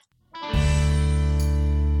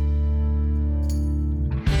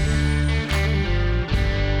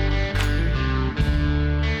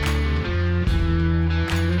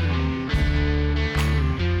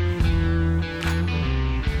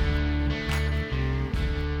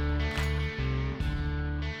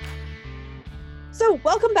So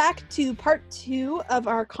welcome back to part 2 of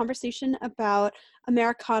our conversation about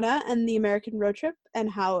Americana and the American road trip and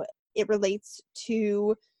how it relates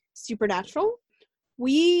to Supernatural.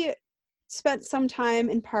 We spent some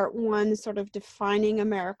time in part 1 sort of defining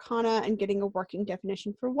Americana and getting a working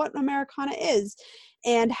definition for what Americana is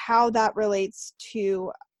and how that relates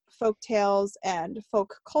to folk tales and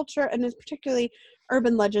folk culture, and particularly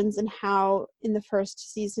urban legends, and how in the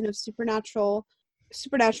first season of Supernatural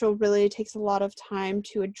really takes a lot of time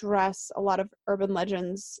to address a lot of urban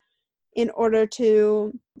legends in order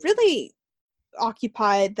to really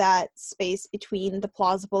occupy that space between the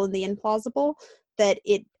plausible and the implausible that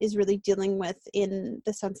it is really dealing with, in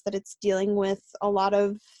the sense that it's dealing with a lot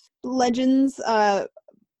of legends,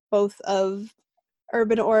 both of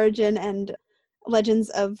urban origin and legends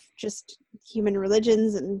of just human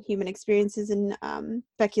religions and human experiences and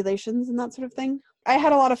speculations and that sort of thing. I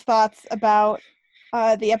had a lot of thoughts about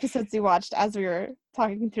the episodes we watched as we were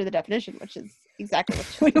talking through the definition, which is exactly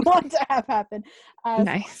what we want to have happen.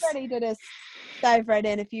 Nice. So I'm ready to just dive right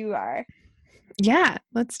in if you are. Yeah,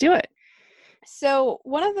 let's do it. So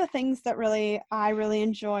one of the things that I really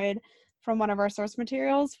enjoyed from one of our source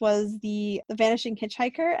materials was the Vanishing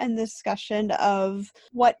Hitchhiker and the discussion of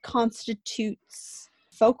what constitutes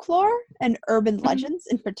folklore and urban legends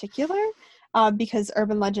in particular, because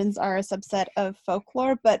urban legends are a subset of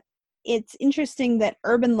folklore, but it's interesting that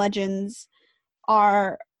urban legends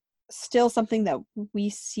are still something that we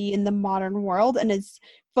see in the modern world, and is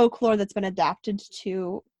folklore that's been adapted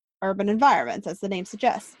to urban environments, as the name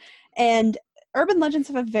suggests. And urban legends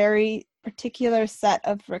have a very particular set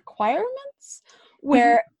of requirements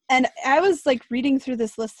where, and I was like reading through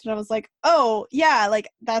this list and I was like, oh yeah, like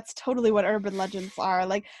that's totally what urban legends are,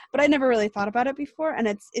 like, but I never really thought about it before. And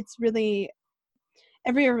it's really,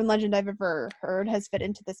 every urban legend I've ever heard has fit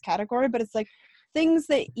into this category, but it's like things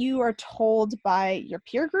that you are told by your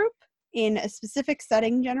peer group in a specific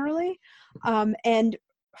setting generally, and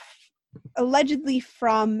allegedly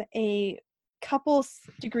from a couple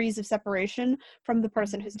degrees of separation from the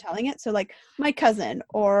person who's telling it. So like my cousin,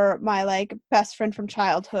 or my like best friend from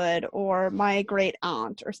childhood, or my great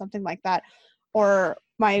aunt, or something like that, or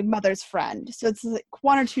my mother's friend. So it's like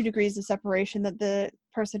 1 or 2 degrees of separation that the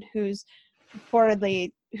person who's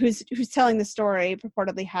telling the story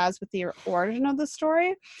purportedly has with the origin of the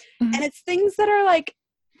story. And it's things that are like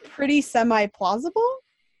pretty semi-plausible.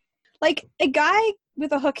 Like a guy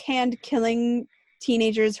with a hook hand killing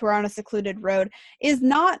teenagers who are on a secluded road is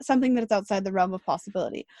not something that is outside the realm of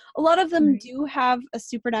possibility. A lot of them do have a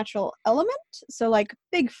supernatural element, so like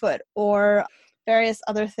Bigfoot or various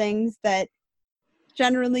other things that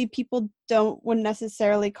generally people wouldn't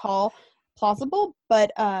necessarily call plausible,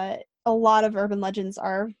 but a lot of urban legends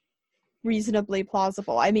are reasonably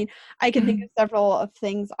plausible. I mean, I can think of several of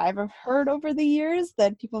things I've heard over the years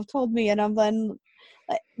that people have told me, and I'm then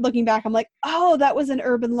looking back, I'm like, oh, that was an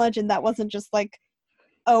urban legend. That wasn't just like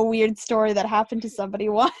a weird story that happened to somebody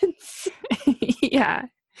once. Yeah.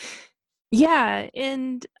 Yeah.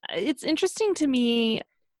 And it's interesting to me.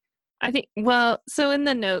 I think, well, so in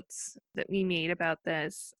the notes that we made about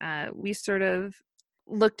this, we sort of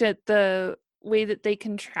looked at the way that they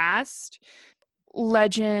contrast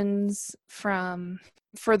legends from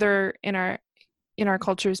further in our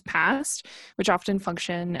culture's past, which often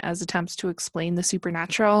function as attempts to explain the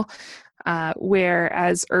supernatural,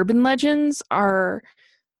 whereas urban legends are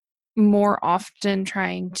more often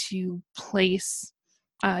trying to place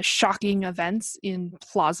shocking events in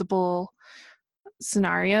plausible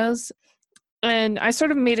scenarios. And I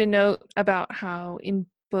sort of made a note about how in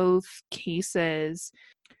both cases,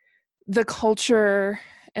 the culture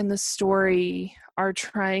and the story are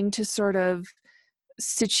trying to sort of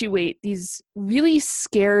situate these really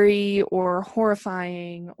scary or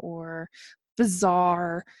horrifying or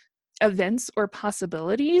bizarre events or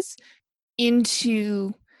possibilities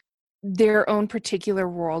into their own particular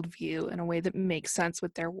worldview in a way that makes sense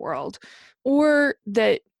with their world, or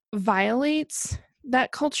that violates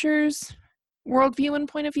that culture's worldview and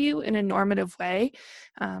point of view in a normative way.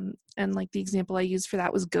 And like the example I used for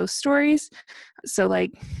that was ghost stories. So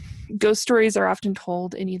like ghost stories are often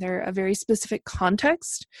told in either a very specific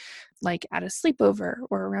context, like at a sleepover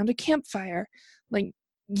or around a campfire. Like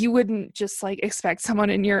you wouldn't just like expect someone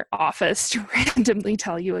in your office to randomly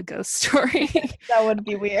tell you a ghost story. That would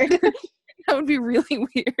be weird. That would be really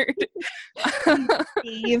weird.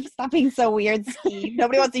 Steve, stop being so weird, Steve.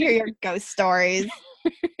 Nobody wants to hear your ghost stories.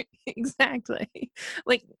 Exactly.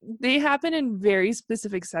 Like they happen in very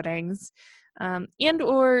specific settings. And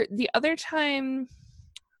or the other time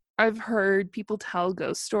I've heard people tell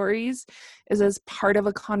ghost stories is as part of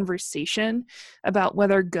a conversation about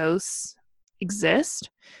whether ghosts exist.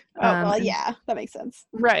 Oh, well, And yeah, that makes sense.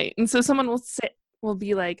 right. And so someone will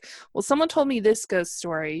be like, well, someone told me this ghost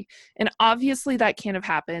story, and obviously that can't have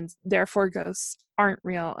happened, therefore ghosts aren't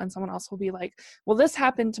real. And someone else will be like, well, this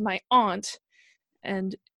happened to my aunt,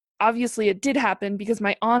 and obviously it did happen because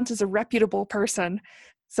my aunt is a reputable person,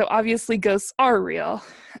 so obviously ghosts are real.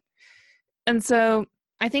 And so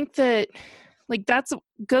I think that, like, that's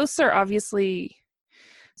ghosts are obviously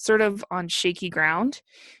sort of on shaky ground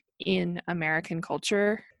in American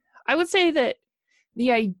culture. I would say that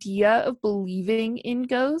the idea of believing in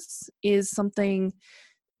ghosts is something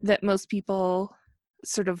that most people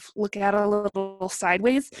sort of look at a little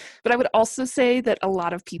sideways. But I would also say that a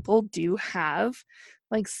lot of people do have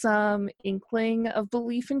like some inkling of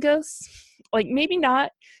belief in ghosts. Like maybe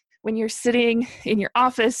not when you're sitting in your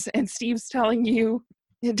office and Steve's telling you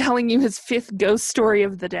his fifth ghost story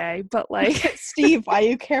of the day, but like Steve, why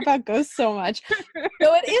you care about ghosts so much?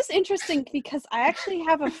 So it is interesting because I actually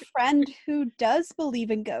have a friend who does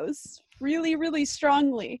believe in ghosts really, really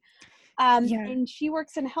strongly. yeah. And she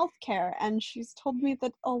works in healthcare, and she's told me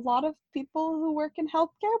that a lot of people who work in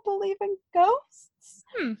healthcare believe in ghosts,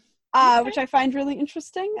 Okay. which I find really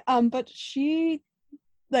interesting. But she,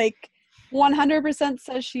 like, 100%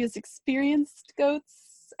 says she has experienced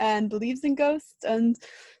ghosts and believes in ghosts, and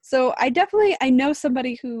so I know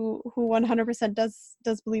somebody who 100%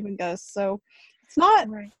 does believe in ghosts. So it's not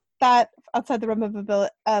Right. that outside the realm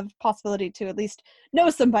of possibility to at least know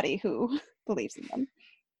somebody who believes in them.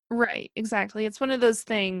 Right, exactly. It's one of those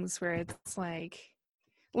things where it's like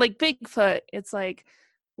Bigfoot, it's like,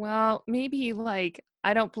 well, maybe like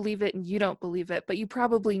I don't believe it and you don't believe it, but you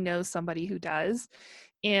probably know somebody who does.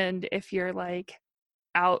 And if you're like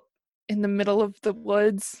out in the middle of the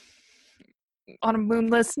woods on a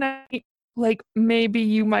moonless night, like maybe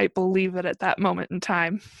you might believe it at that moment in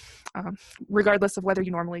time, regardless of whether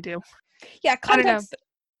you normally do. Yeah, I don't know. context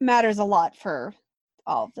matters a lot for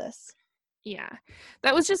all of this. Yeah,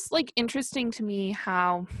 that was just like interesting to me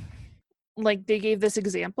how like they gave this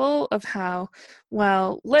example of how,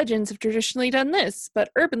 well, legends have traditionally done this, but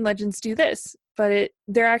urban legends do this, but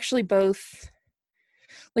they're actually both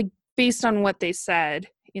like based on what they said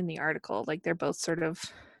in the article, like they're both sort of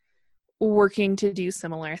working to do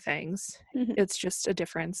similar things. Mm-hmm. It's just a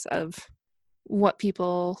difference of what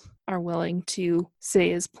people are willing to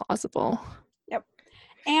say is plausible. Yep.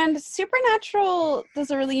 And Supernatural does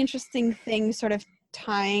a really interesting thing, sort of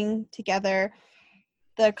tying together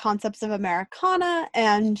the concepts of Americana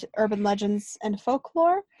and urban legends and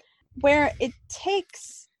folklore, where it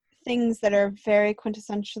takes things that are very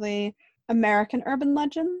quintessentially American urban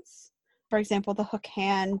legends. For example, the Hook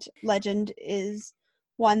Hand legend is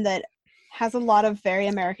one that has a lot of very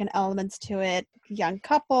American elements to it. Young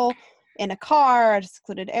couple in a car, a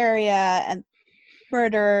secluded area, and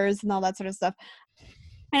murders and all that sort of stuff.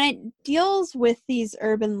 And it deals with these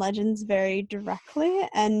urban legends very directly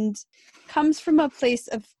and comes from a place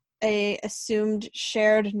of a assumed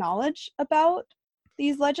shared knowledge about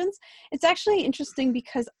these legends. It's actually interesting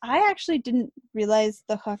because I actually didn't realize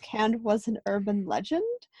the Hook Hand was an urban legend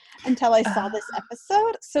until I saw this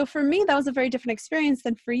episode. So for me, that was a very different experience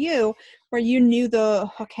than for you, where you knew the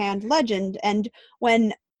Hook Hand legend. And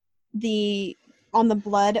when the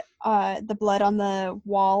blood on the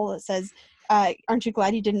wall says, aren't you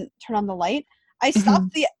glad you didn't turn on the light? I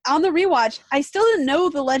stopped on the rewatch. I still didn't know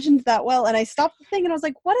the legend that well, and I stopped the thing and I was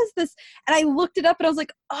like, what is this? And I looked it up and I was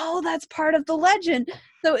like, oh, that's part of the legend.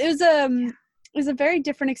 So it was a very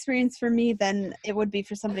different experience for me than it would be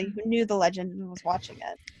for somebody who knew the legend and was watching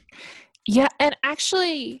it. Yeah, and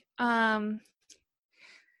actually,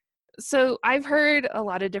 so I've heard a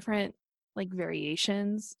lot of different like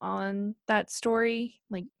variations on that story,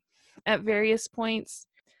 like at various points.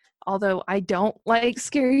 Although I don't like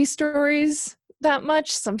scary stories that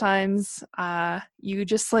much, sometimes you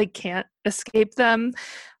just like can't escape them,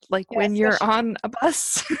 like Yeah, when you're on a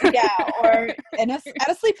bus. Yeah, or at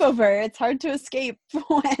a sleepover. It's hard to escape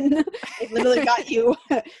when they literally got you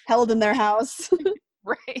held in their house.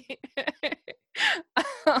 Right.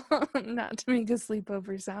 Not to make a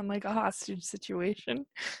sleepover sound like a hostage situation.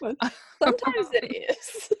 But sometimes it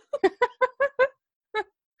is.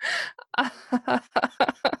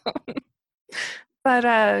 But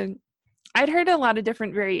I'd heard a lot of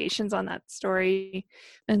different variations on that story.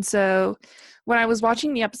 And so when I was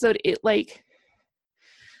watching the episode, it like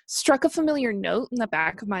struck a familiar note in the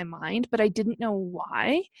back of my mind, but I didn't know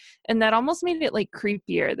why. And that almost made it like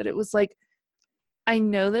creepier, that it was like, I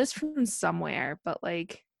know this from somewhere, but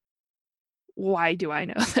like, why do I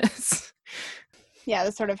know this? Yeah,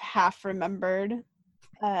 the sort of half-remembered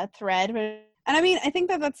thread. And I mean, I think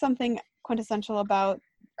that that's something quintessential about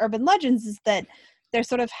urban legends is that they're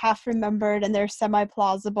sort of half remembered and they're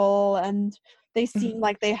semi-plausible and they seem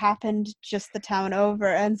like they happened just the town over.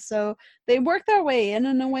 And so they work their way in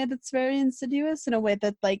a way that's very insidious, in a way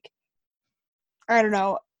that, like, I don't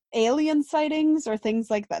know, alien sightings or things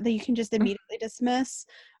like that that you can just immediately dismiss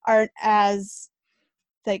aren't as,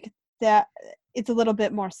 like, that. It's a little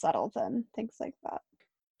bit more subtle than things like that.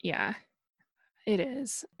 Yeah, it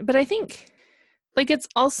is. But I think, like, it's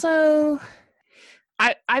also,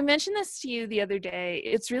 I mentioned this to you the other day.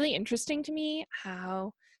 It's really interesting to me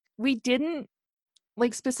how we didn't,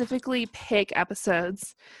 like, specifically pick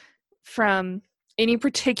episodes from any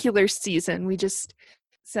particular season. We just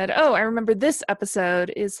said, oh, I remember this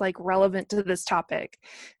episode is, like, relevant to this topic,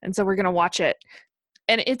 and so we're going to watch it.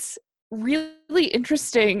 And it's really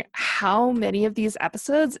interesting how many of these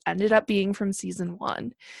episodes ended up being from season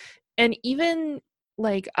 1. And even,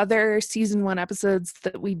 like, other season 1 episodes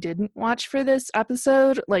that we didn't watch for this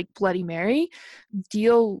episode, like Bloody Mary,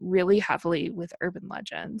 deal really heavily with urban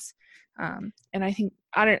legends. And I think,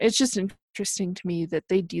 it's just interesting to me that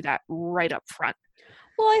they do that right up front.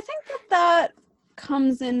 Well, I think that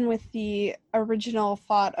comes in with the original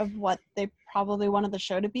thought of what they probably wanted the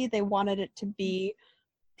show to be. They wanted it to be,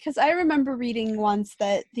 because I remember reading once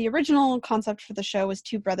that the original concept for the show was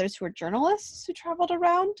 2 brothers who were journalists who traveled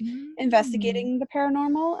around investigating the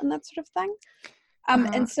paranormal and that sort of thing.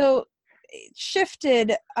 And so it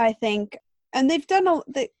shifted, I think, and they've done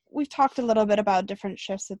we've talked a little bit about different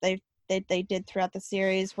shifts that they did throughout the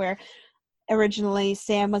series, where originally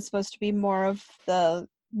Sam was supposed to be more of the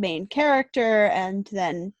main character, and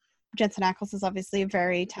then Jensen Ackles is obviously a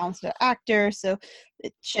very talented actor, so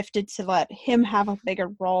it shifted to let him have a bigger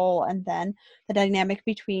role, and then the dynamic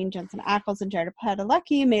between Jensen Ackles and Jared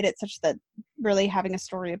Padalecki made it such that really having a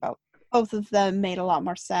story about both of them made a lot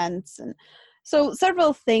more sense. And so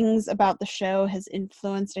several things about the show has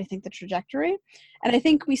influenced, I think, the trajectory. And I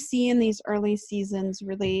think we see in these early seasons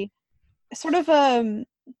really sort of an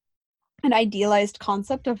idealized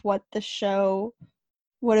concept of what the show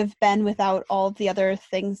would have been without all of the other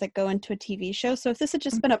things that go into a TV show. So if this had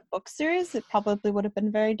just been a book series, it probably would have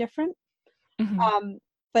been very different.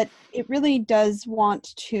 But it really does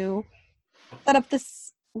want to set up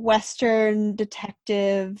this Western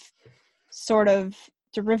detective sort of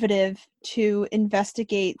derivative to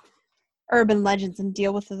investigate urban legends and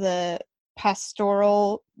deal with the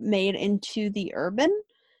pastoral made into the urban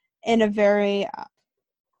in a very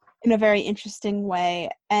interesting way.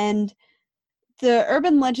 And the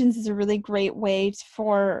urban legends is a really great way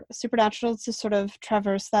for Supernatural to sort of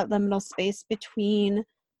traverse that liminal space between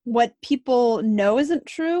what people know isn't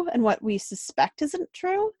true and what we suspect isn't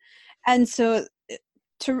true. And so,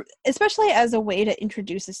 especially as a way to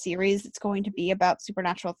introduce a series that's going to be about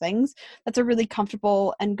supernatural things, that's a really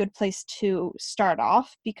comfortable and good place to start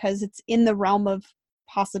off, because it's in the realm of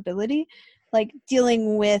possibility, like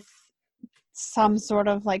dealing with some sort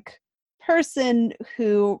of, like, person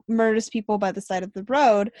who murders people by the side of the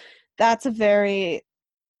road. That's a very,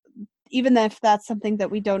 even if that's something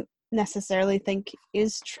that we don't necessarily think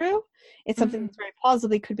is true, it's something that very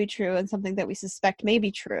plausibly could be true and something that we suspect may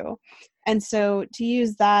be true. And so to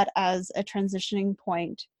use that as a transitioning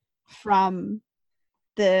point from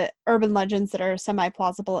the urban legends that are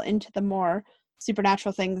semi-plausible into the more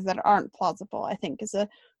supernatural things that aren't plausible, I think is a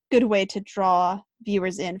good way to draw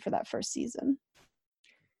viewers in for that first season.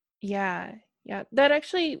 Yeah. That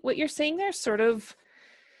actually, what you're saying there sort of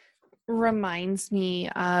reminds me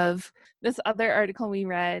of this other article we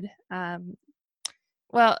read.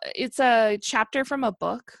 Well, it's a chapter from a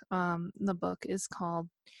book. The book is called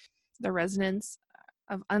The Resonance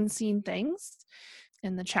of Unseen Things.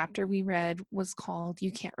 And the chapter we read was called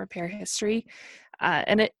You Can't Repair History.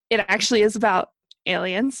 And it actually is about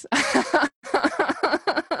aliens.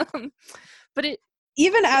 But it,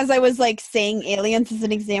 even as I was, like, saying aliens as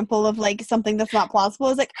an example of, like, something that's not plausible, I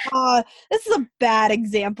was like, this is a bad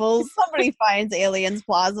example. Somebody finds aliens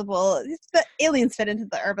plausible. The aliens fit into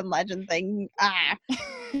the urban legend thing.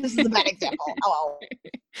 This is a bad example. Oh.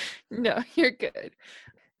 No, you're good.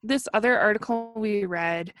 This other article we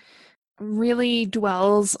read really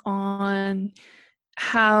dwells on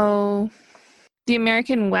how the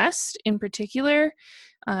American West in particular,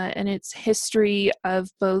 and its history of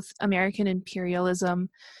both American imperialism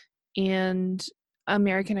and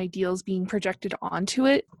American ideals being projected onto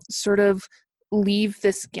it, sort of leave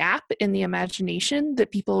this gap in the imagination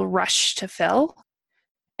that people rush to fill.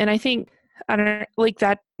 And I think, I don't know, like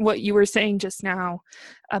that, what you were saying just now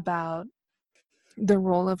about the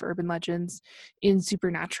role of urban legends in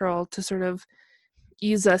Supernatural to sort of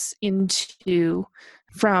ease us into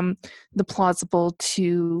from the plausible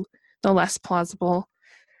to the less plausible.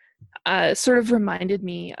 sort of reminded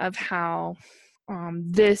me of how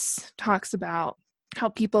this talks about how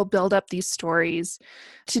people build up these stories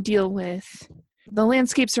to deal with the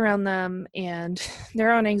landscapes around them and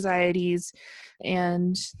their own anxieties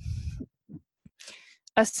and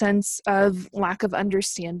a sense of lack of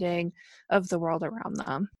understanding of the world around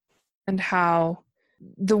them, and how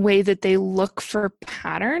the way that they look for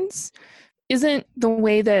patterns isn't the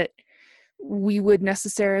way that we would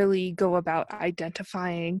necessarily go about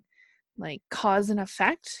identifying like cause and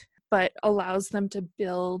effect, but allows them to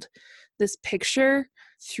build this picture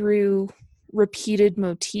through repeated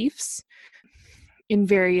motifs in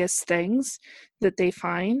various things that they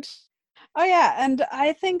find. Oh yeah, and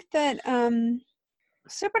I think that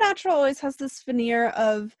Supernatural always has this veneer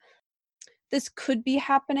of this could be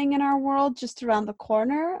happening in our world just around the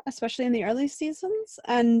corner, especially in the early seasons.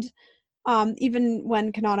 And even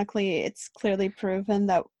when canonically it's clearly proven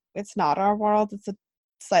that it's not our world, it's a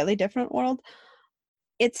slightly different world,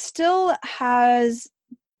 it still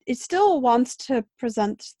wants to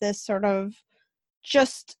present this sort of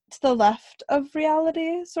just to the left of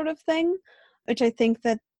reality sort of thing, which I think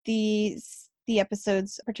that the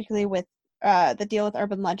episodes, particularly with the deal with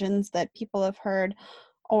urban legends that people have heard,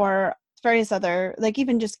 or various other, like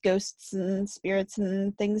even just ghosts and spirits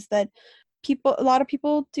and things that a lot of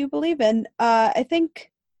people do believe in, I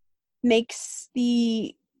think makes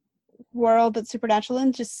the world that Supernatural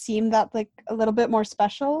in just seem that like a little bit more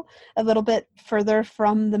special, a little bit further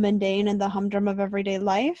from the mundane and the humdrum of everyday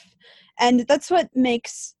life. And that's what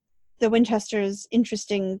makes the Winchesters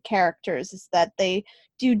interesting characters, is that they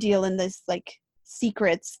do deal in this like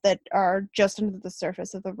secrets that are just under the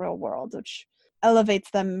surface of the real world, which elevates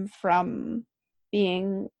them from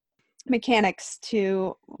being mechanics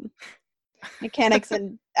and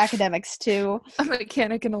academics to A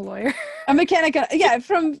mechanic and a lawyer. a mechanic. Yeah,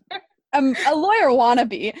 from a lawyer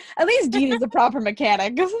wannabe. At least Dean is a proper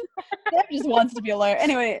mechanic. Deb just wants to be a lawyer.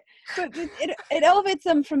 Anyway, so it elevates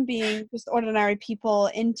them from being just ordinary people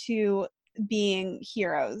into being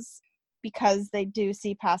heroes, because they do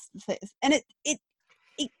see past the things. And it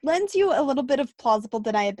lends you a little bit of plausible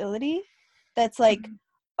deniability that's like,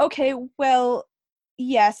 okay, well,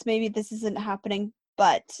 yes, maybe this isn't happening,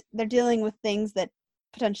 but they're dealing with things that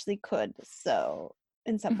potentially could, so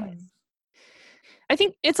in some ways. I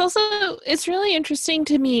think it's really interesting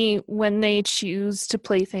to me when they choose to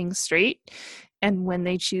play things straight and when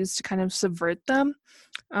they choose to kind of subvert them.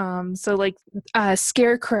 So like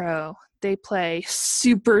Scarecrow, they play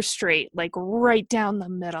super straight, like right down the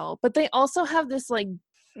middle, but they also have this like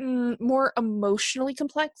more emotionally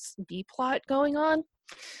complex B plot going on.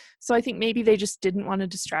 So I think maybe they just didn't want to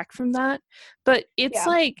distract from that. But it's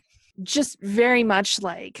like just very much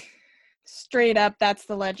like straight up, that's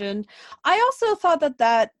the legend. I also thought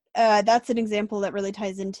that that's an example that really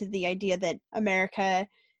ties into the idea that America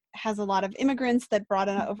has a lot of immigrants that brought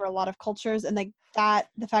in over a lot of cultures, and like that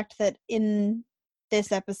the fact that in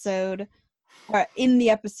this episode, or in the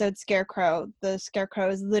episode Scarecrow, the Scarecrow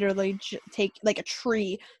is literally take like a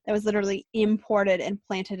tree that was literally imported and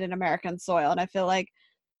planted in American soil. And I feel like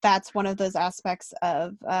that's one of those aspects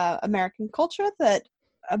of American culture that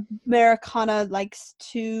Americana likes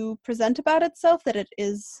to present about itself, that it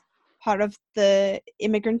is part of the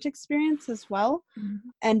immigrant experience as well.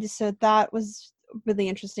 And so that was really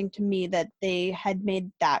interesting to me, that they had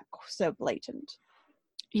made that so blatant.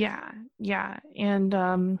 Yeah.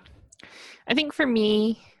 And I think for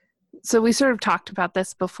me, so we sort of talked about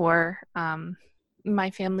this before.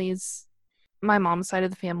 My mom's side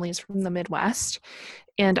of the family is from the Midwest,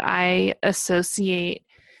 and I associate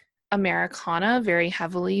Americana very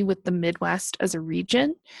heavily with the Midwest as a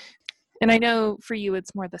region. And I know for you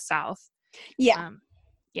it's more the South. Yeah.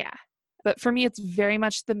 Yeah. But for me, it's very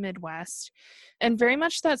much the Midwest, and very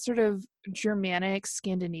much that sort of Germanic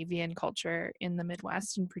Scandinavian culture in the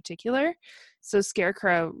Midwest in particular. So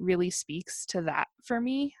Scarecrow really speaks to that for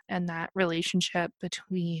me, and that relationship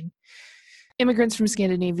between immigrants from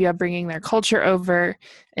Scandinavia bringing their culture over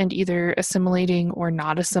and either assimilating or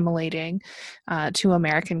not assimilating to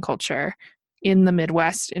American culture in the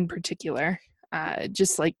Midwest in particular.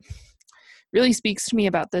 Just like really speaks to me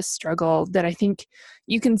about this struggle that I think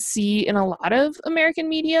you can see in a lot of American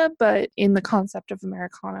media, but in the concept of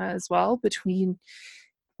Americana as well, between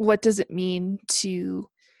what does it mean to,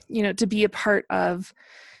 to be a part of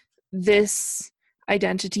this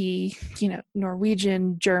identity,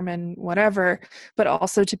 Norwegian, German, whatever, but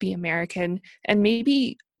also to be American, and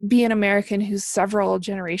maybe be an American who's several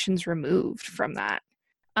generations removed from that.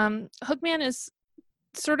 Hookman is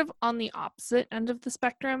sort of on the opposite end of the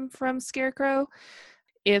spectrum from Scarecrow.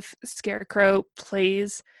 If Scarecrow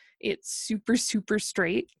plays it super, super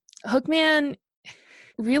straight, Hookman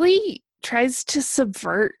really tries to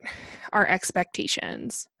subvert our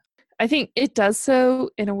expectations. I think it does so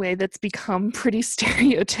in a way that's become pretty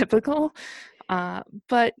stereotypical. But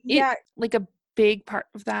it, Yeah. like, a big part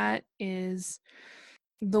of that is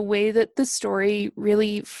the way that the story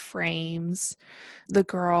really frames the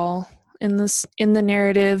girl in the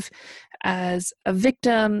narrative as a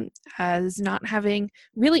victim, as not having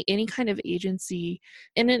really any kind of agency.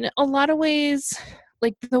 And in a lot of ways,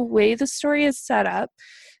 like, the way the story is set up,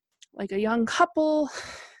 like, a young couple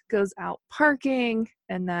goes out parking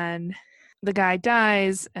and then the guy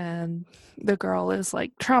dies and the girl is,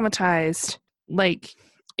 like, traumatized. Like,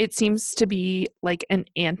 it seems to be like an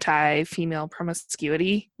anti-female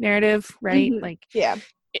promiscuity narrative, right? Mhm. Like, Yeah.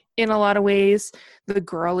 in a lot of ways, the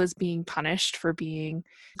girl is being punished for being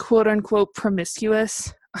quote unquote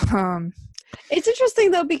promiscuous. It's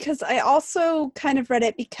interesting though, because I also kind of read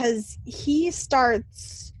it because he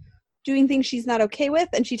starts doing things she's not okay with,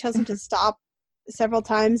 and she tells him to stop several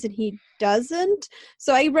times, and he doesn't.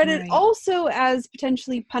 So I read it Right. also as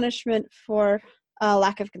potentially punishment for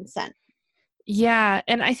lack of consent. Yeah,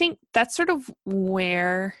 and I think that's sort of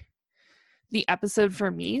where the episode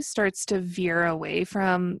for me starts to veer away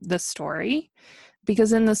from the story,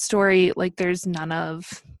 because in the story, like, there's none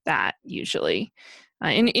of that usually.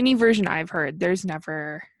 In any version I've heard, there's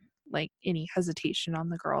never, like, any hesitation on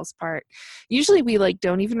the girl's part. Usually we, like,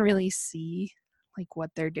 don't even really see, like,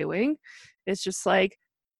 what they're doing. It's just like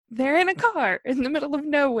they're in a car in the middle of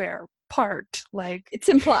nowhere, parked, like. It's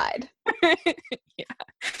implied. Yeah.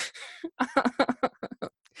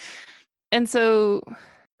 And so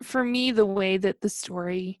for me, the way that the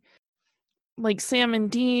story, like, Sam and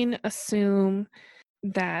Dean assume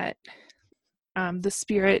that the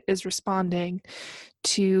spirit is responding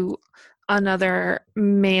to another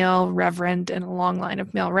male reverend in a long line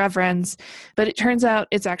of male reverends, but it turns out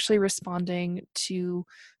it's actually responding to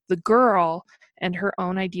the girl and her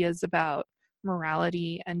own ideas about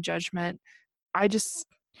morality and judgment. I just,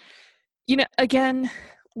 again,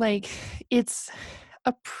 like, it's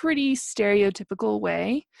a pretty stereotypical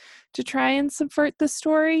way to try and subvert the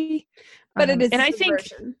story. But it is And a I think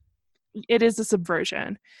subversion. it is a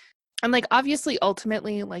subversion. And, like, obviously,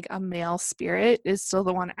 ultimately, like, a male spirit is still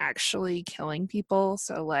the one actually killing people.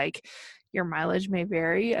 So, like, your mileage may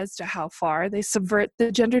vary as to how far they subvert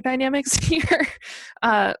the gender dynamics here.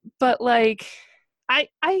 But, like, I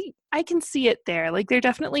can see it there. Like, they're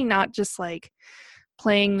definitely not just, like,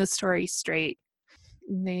 playing the story straight.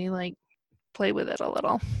 They, like, play with it a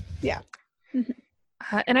little. Yeah. Mhm.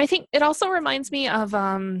 And I think it also reminds me of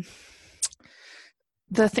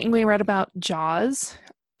the thing we read about Jaws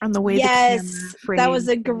and the way the camera Yes, that was frames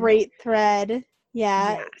a it. great thread.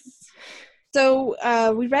 Yeah. Yes.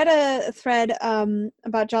 So we read a thread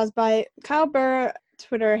about Jaws by Kyle Burr,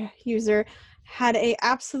 Twitter user, had a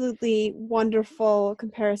absolutely wonderful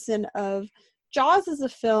comparison of Jaws as a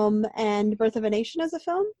film and Birth of a Nation as a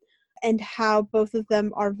film, and how both of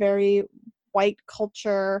them are very white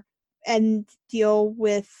culture and deal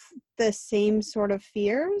with the same sort of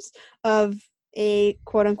fears of a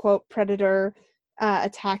quote unquote predator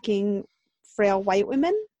attacking frail white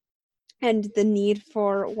women, and the need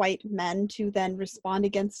for white men to then respond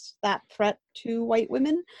against that threat to white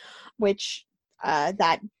women, which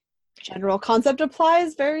that general concept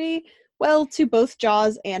applies very well to both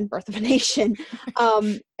Jaws and Birth of a Nation.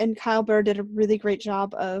 And Kyle Burr did a really great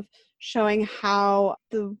job of showing how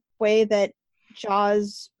the way that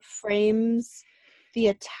Jaws frames the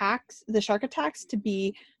attacks, the shark attacks, to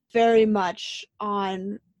be very much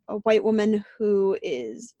on a white woman who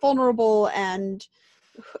is vulnerable, and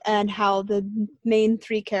how the main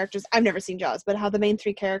three characters, I've never seen Jaws, but how the main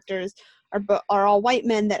three characters are all white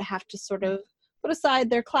men that have to sort of put aside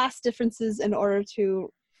their class differences in order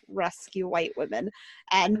to rescue white women.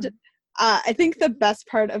 And I think the best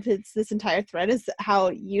part of this entire thread is how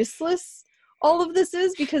useless all of this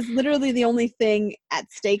is, because literally the only thing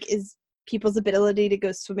at stake is people's ability to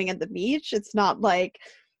go swimming at the beach. It's not like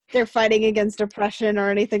they're fighting against oppression or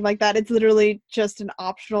anything like that. It's literally just an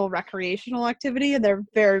optional recreational activity, and they're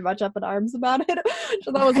very much up in arms about it.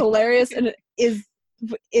 So that was hilarious, and it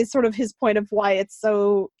is sort of his point of why it's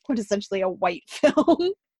so quintessentially a white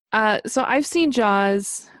film. So I've seen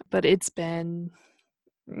Jaws, but it's been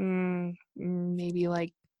maybe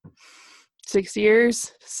like 6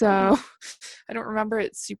 years, so I don't remember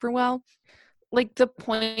it super well. Like, the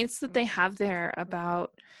points that they have there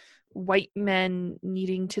about white men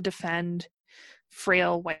needing to defend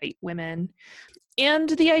frail white women, and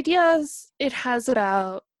the ideas it has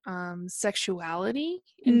about sexuality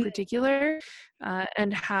in particular,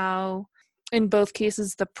 and how in both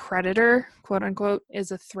cases, the predator, quote unquote,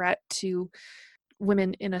 is a threat to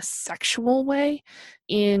women in a sexual way.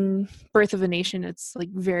 In Birth of a Nation, it's like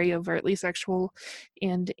very overtly sexual,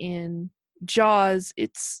 and in Jaws,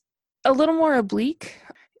 it's a little more oblique.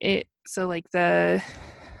 So like the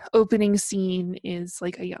opening scene is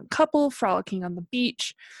like a young couple frolicking on the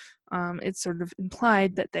beach. It's sort of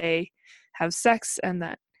implied that they have sex and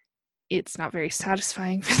that it's not very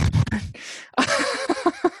satisfying for them.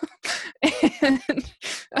 And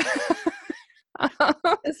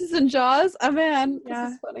This is in Jaws? Oh man, Yeah.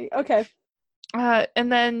 this is funny. Okay.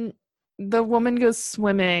 And then the woman goes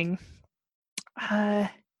swimming. And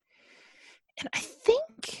I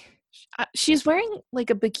think she's wearing like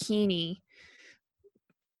a bikini.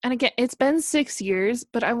 And again, it's been 6 years,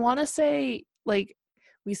 but I want to say like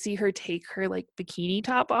we see her take her like bikini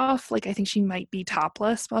top off. Like I think she might be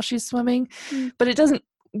topless while she's swimming, but it doesn't.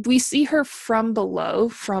 We see her from below,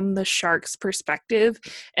 from the shark's perspective,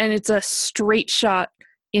 and it's a straight shot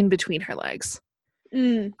in between her legs.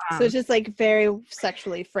 So it's just like very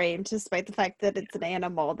sexually framed, despite the fact that it's an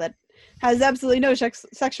animal that has absolutely no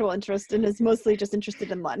sexual interest and is mostly just interested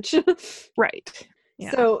in lunch. Right.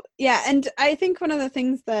 Yeah. So yeah, and I think one of the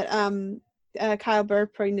things that Kyle Burr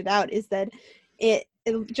pointed out is that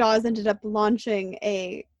Jaws ended up launching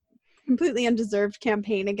a completely undeserved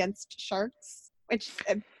campaign against sharks, which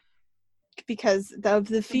because of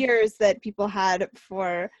the fears that people had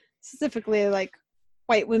for specifically like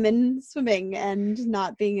white women swimming and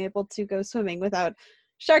not being able to go swimming without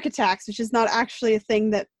shark attacks, which is not actually a thing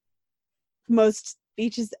that most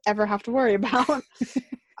beaches ever have to worry about.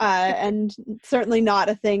 And certainly not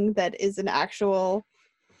a thing that is an actual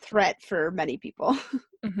threat for many people.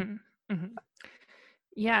 Mm-hmm. Mm-hmm.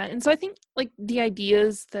 Yeah, and so I think like the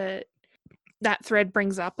ideas that thread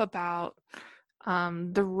brings up about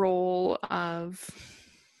the role of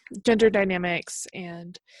gender dynamics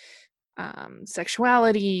and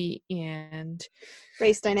sexuality and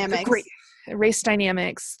Race dynamics.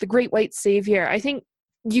 The great white savior. I think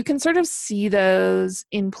you can sort of see those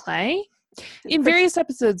in play in various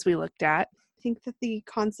episodes we looked at. I think that the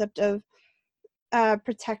concept of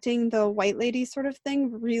protecting the white lady sort of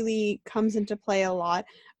thing really comes into play a lot,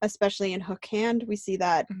 especially in Hook Hand. We see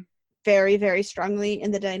that very, very strongly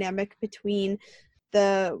in the dynamic between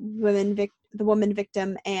the woman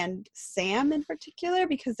victim and Sam in particular,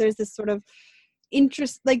 because there's this sort of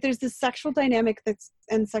interest, like there's this sexual dynamic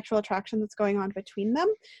and sexual attraction that's going on between them,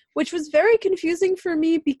 which was very confusing for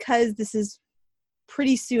me because this is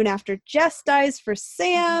pretty soon after Jess dies for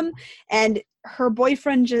Sam, and her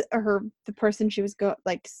boyfriend the person she was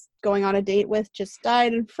going on a date with just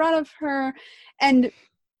died in front of her, and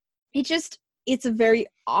it's a very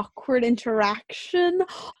awkward interaction.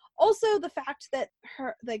 Also, the fact that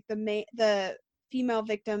her the female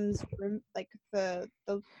victims the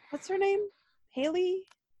what's her name?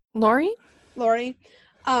 Laurie.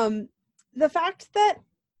 The fact that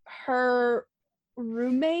her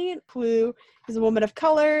roommate, who is a woman of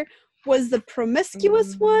color, was the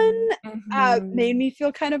promiscuous one, made me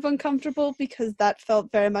feel kind of uncomfortable, because that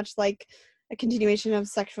felt very much like a continuation of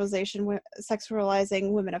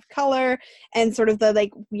sexualizing women of color, and sort of the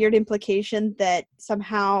like weird implication that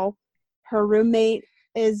somehow her roommate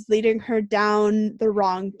is leading her down the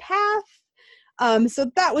wrong path.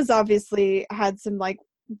 So that was obviously had some like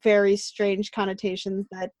very strange connotations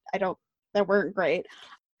that weren't great.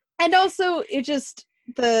 And also it just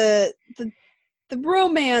the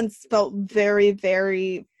romance felt very,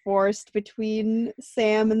 very forced between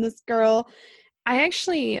Sam and this girl. I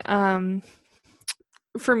actually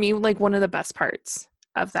for me, like one of the best parts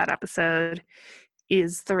of that episode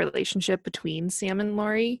is the relationship between Sam and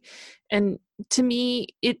Laurie. And to me,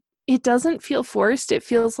 it doesn't feel forced. It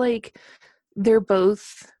feels like they're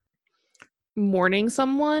both mourning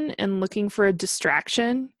someone and looking for a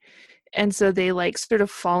distraction. And so they like sort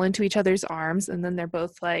of fall into each other's arms, and then they're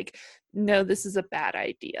both like, no, this is a bad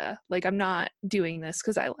idea. Like, I'm not doing this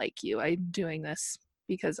because I like you. I'm doing this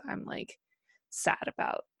because I'm like sad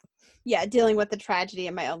about dealing with the tragedy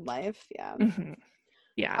in my own life. Yeah.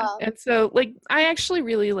 And so like I actually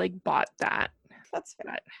really like bought that. That's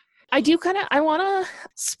fair. But I want to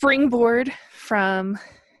springboard from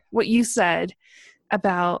what you said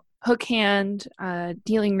about Hook Hand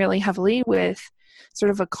dealing really heavily with sort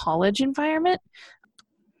of a college environment,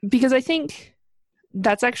 because I think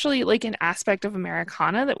that's actually like an aspect of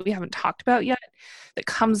Americana that we haven't talked about yet that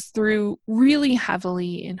comes through really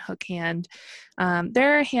heavily in Hook Hand.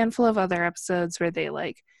 There are a handful of other episodes where they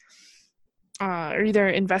like are either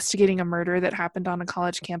investigating a murder that happened on a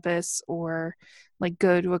college campus, or like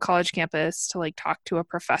go to a college campus to like talk to a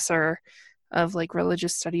professor of like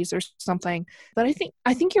religious studies or something. But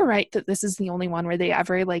I think you're right that this is the only one where they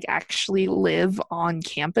ever like actually live on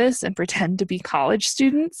campus and pretend to be college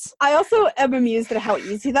students. I also am amused at how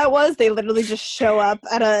easy that was. They literally just show up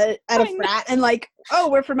at a frat and like, oh,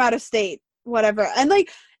 we're from out of state, whatever. And like,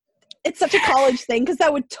 it's such a college thing because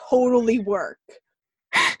that would totally work.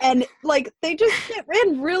 And like, they just fit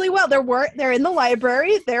in really well. They're in the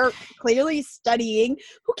library. They're clearly studying.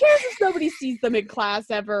 Who cares if nobody sees them in class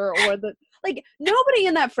ever, or like nobody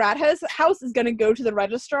in that frat house is gonna go to the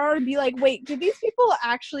registrar and be like, wait, do these people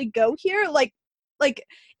actually go here? Like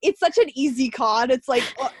it's such an easy con. It's like,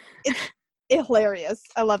 it's hilarious.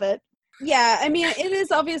 I love it. Yeah, I mean, it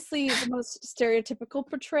is obviously the most stereotypical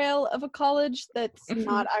portrayal of a college that's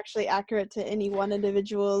not actually accurate to any one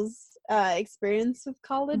individual's experience with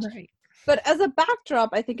college. Right. But as a backdrop,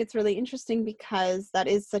 I think it's really interesting because that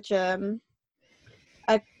is such a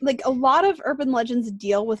lot of urban legends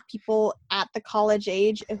deal with people at the college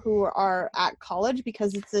age who are at college,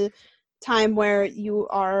 because it's a time where you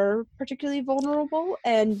are particularly vulnerable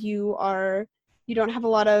and you don't have a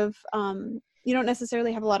lot of you don't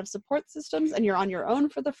necessarily have a lot of support systems, and you're on your own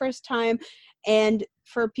for the first time. And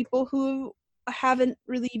for people who haven't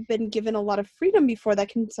really been given a lot of freedom before, that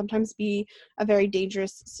can sometimes be a very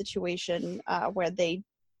dangerous situation where they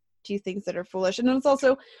do things that are foolish. And it's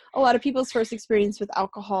also a lot of people's first experience with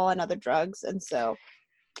alcohol and other drugs, and so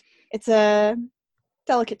it's a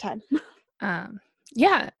delicate time.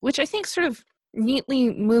 Yeah, which I think sort of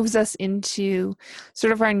neatly moves us into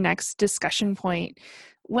sort of our next discussion point.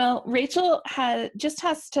 Well, Rachel has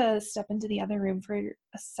to step into the other room for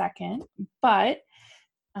a second, but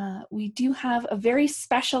we do have a very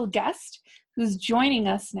special guest who's joining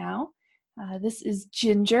us now. This is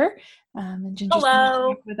Ginger. And Ginger's going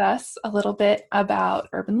to talk with us a little bit about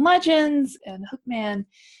urban legends and Hookman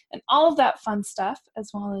and all of that fun stuff,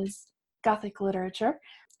 as well as Gothic literature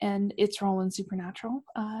and its role in supernatural.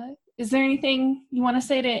 Is there anything you want to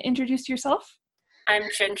say to introduce yourself? I'm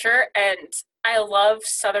Ginger, and I love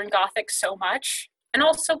Southern Gothic so much, and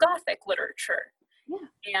also Gothic literature.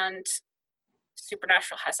 Yeah. And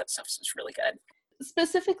supernatural has that stuff, so it's really good.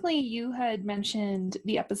 Specifically, you had mentioned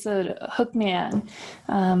the episode Hookman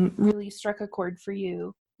really struck a chord for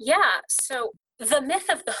you. Yeah, so the myth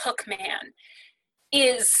of the Hookman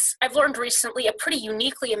is, I've learned recently, a pretty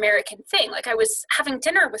uniquely American thing. Like, I was having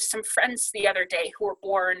dinner with some friends the other day who were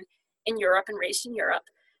born in Europe and raised in Europe,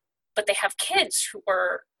 but they have kids who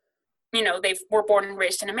were, they were born and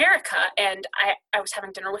raised in America. And I was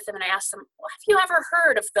having dinner with them, and I asked them, well, have you ever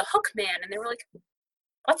heard of the Hookman? And they were like,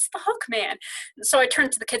 what's the Hookman? And so I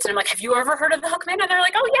turned to the kids and I'm like, have you ever heard of the Hookman? And they're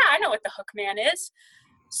like, oh yeah, I know what the Hookman is.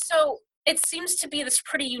 So it seems to be this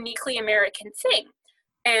pretty uniquely American thing.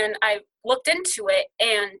 And I looked into it,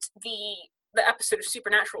 and the episode of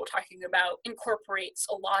Supernatural we're talking about incorporates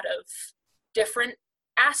a lot of different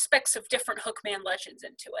aspects of different Hookman legends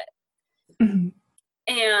into it. Mm-hmm.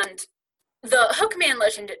 And the Hookman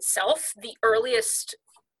legend itself, the earliest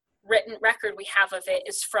written record we have of it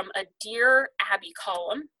is from a Dear Abby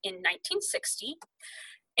column in 1960.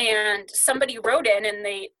 And somebody wrote in, and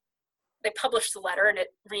they published the letter, and it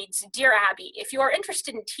reads, Dear Abby, if you are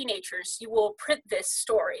interested in teenagers, you will print this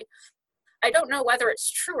story. I don't know whether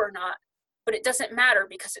it's true or not, but it doesn't matter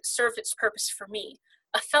because it served its purpose for me.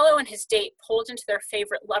 A fellow and his date pulled into their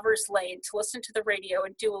favorite lover's lane to listen to the radio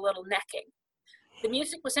and do a little necking. The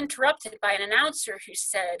music was interrupted by an announcer who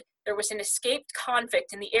said there was an escaped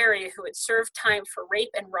convict in the area who had served time for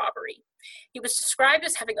rape and robbery. He was described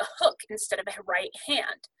as having a hook instead of a right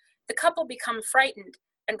hand. The couple became frightened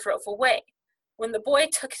and drove away. When the boy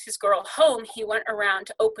took his girl home, he went around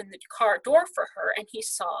to open the car door for her, and he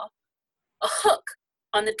saw a hook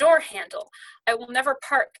on the door handle. I will never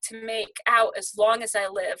park to make out as long as I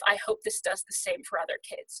live. I hope this does the same for other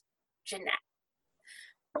kids. Jeanette.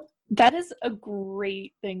 That is a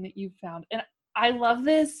great thing that you found. And I love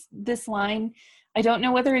this line. I don't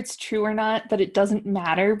know whether it's true or not, but it doesn't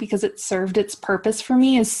matter because it served its purpose for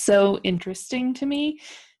me is so interesting to me.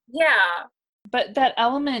 Yeah. But that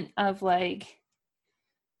element of like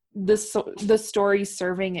the story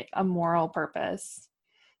serving a moral purpose.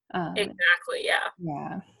 Exactly, yeah.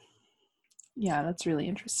 Yeah. Yeah, that's really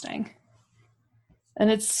interesting. And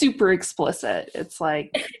it's super explicit. It's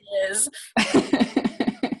like... It is.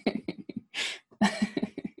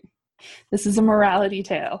 This is a morality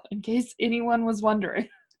tale, in case anyone was wondering.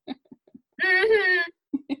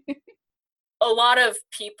 Mm-hmm. A lot of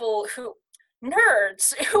people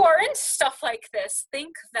nerds who are into stuff like this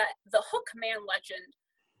think that the Hookman legend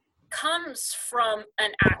comes from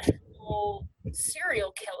an actual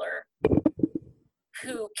serial killer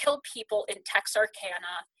who killed people in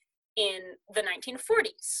Texarkana in the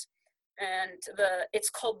 1940s. And it's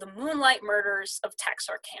called the Moonlight Murders of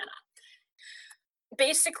Texarkana.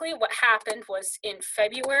 Basically, what happened was in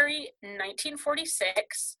February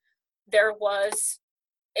 1946, there was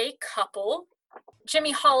a couple,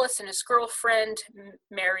 Jimmy Hollis and his girlfriend,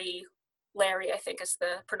 Mary Larry, I think is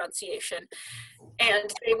the pronunciation,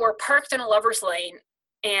 and they were parked in a lover's lane,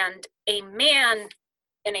 and a man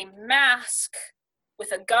in a mask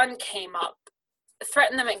with a gun came up,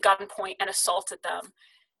 threatened them at gunpoint, and assaulted them.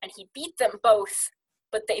 And he beat them both,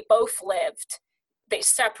 but they both lived. They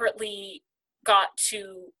separately got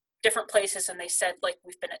to different places and they said, like,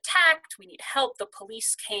 we've been attacked, we need help. The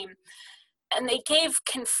police came and they gave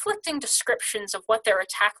conflicting descriptions of what their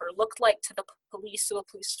attacker looked like to the police, so the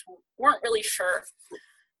police weren't really sure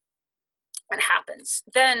what happens.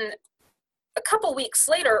 Then a couple weeks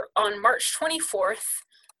later, on March 24th,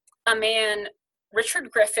 a man,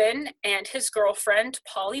 Richard Griffin, and his girlfriend,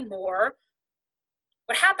 Polly Moore,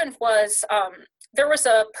 what happened was there was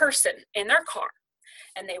a person in their car,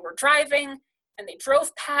 and they were driving, and they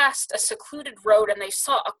drove past a secluded road, and they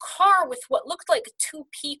saw a car with what looked like 2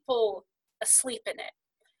 people asleep in it.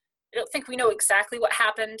 I don't think we know exactly what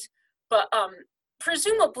happened, but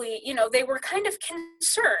presumably, they were kind of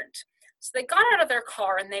concerned. So they got out of their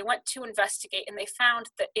car and they went to investigate, and they found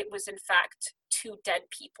that it was in fact 2 dead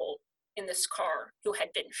people in this car who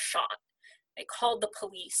had been shot. They called the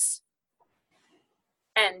police,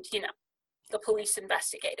 and the police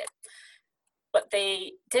investigated, but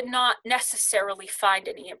they did not necessarily find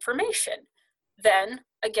any information. Then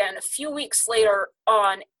again, a few weeks later,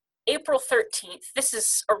 on April 13th, this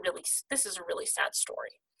is a really sad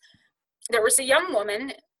story. There was a young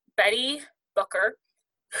woman, Betty Booker,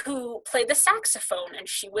 who played the saxophone, and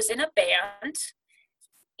she was in a band.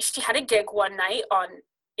 She had a gig one night on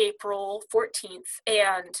April 14th,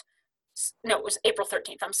 it was April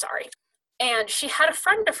 13th, I'm sorry. And she had a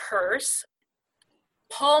friend of hers,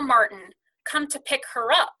 Paul Martin, come to pick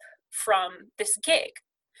her up from this gig,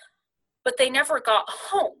 but they never got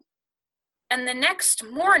home. And the next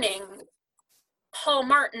morning, Paul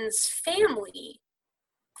Martin's family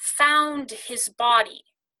found his body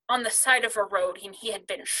on the side of a road, and he had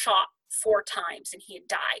been shot 4 times and he had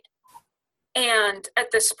died. And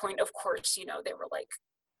at this point, of course, they were like,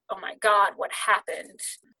 oh my God, what happened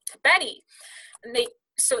to Betty? And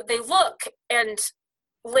they look, and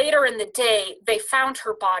later in the day, they found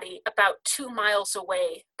her body about 2 miles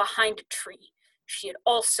away behind a tree. She had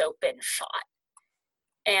also been shot.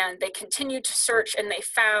 And they continued to search, and they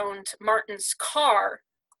found Martin's car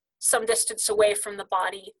some distance away from the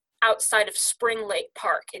body outside of Spring Lake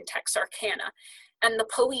Park in Texarkana. And the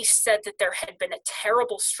police said that there had been a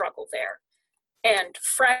terrible struggle there. And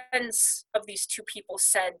friends of these 2 people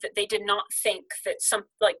said that they did not think that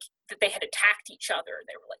that they had attacked each other.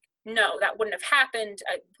 They were like, no, that wouldn't have happened.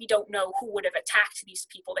 We don't know who would have attacked these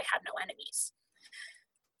people. They had no enemies.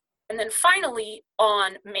 And then finally,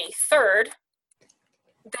 on May 3rd,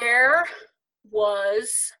 there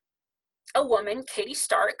was a woman, Katie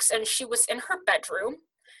Starks, and she was in her bedroom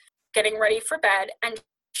getting ready for bed, and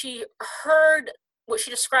she heard what she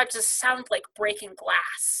described as a sound like breaking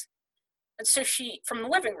glass. And so from the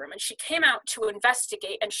living room, and she came out to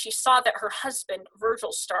investigate, and she saw that her husband,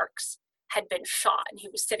 Virgil Starks, had been shot, and he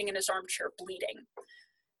was sitting in his armchair bleeding.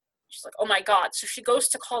 She's like, oh my God. So she goes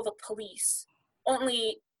to call the police,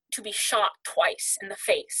 only to be shot twice in the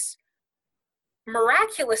face.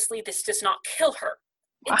 Miraculously, this does not kill her.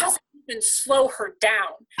 It doesn't even slow her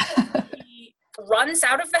down. She runs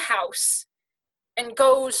out of the house and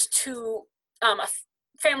goes to a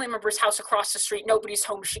family member's house across the street. Nobody's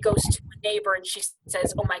home. She goes to a neighbor and she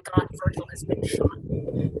says, oh my God, Virgil has been shot.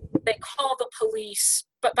 They call the police,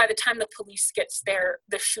 but by the time the police gets there,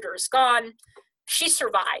 the shooter is gone. She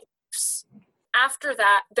survives. After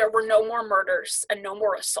that, there were no more murders and no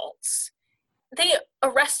more assaults. They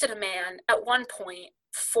arrested a man at one point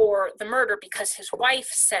for the murder because his wife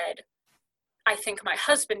said, I think my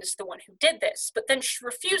husband is the one who did this. But then she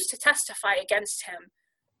refused to testify against him.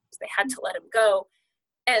 So they had to let him go.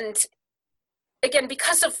 And again,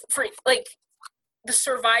 because of the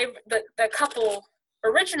couple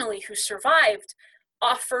originally who survived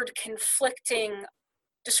offered conflicting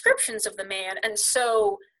descriptions of the man. And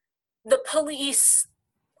so the police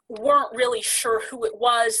weren't really sure who it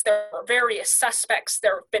was. There were various suspects.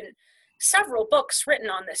 There have been several books written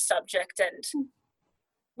on this subject, and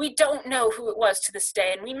we don't know who it was to this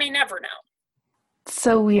day, and we may never know.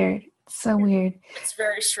 So weird. So weird. It's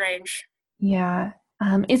very strange. Yeah.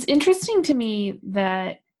 It's interesting to me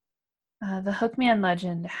that the Hookman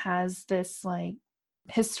legend has this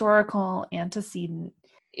historical antecedent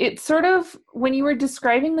it sort of, when you were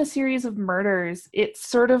describing the series of murders, it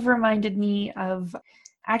sort of reminded me of,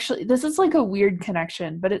 actually, this is like a weird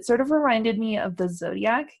connection, but it sort of reminded me of the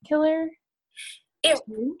Zodiac Killer. It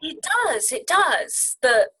does.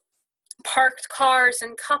 The parked cars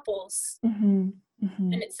and couples, and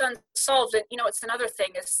it's unsolved. And it's another thing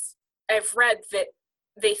is I've read that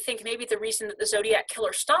they think maybe the reason that the Zodiac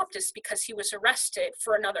Killer stopped is because he was arrested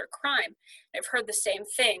for another crime. I've heard the same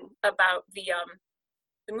thing about the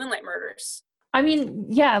Moonlight murders. I mean,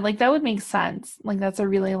 yeah, like that would make sense. Like that's a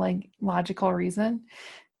really like logical reason.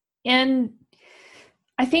 And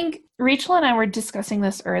I think Rachel and I were discussing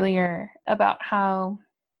this earlier about how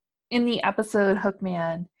in the episode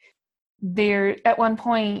Hookman, there at one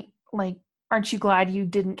point, like, aren't you glad you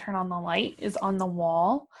didn't turn on the light is on the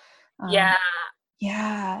wall. Yeah.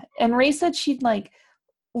 And Ray said she'd like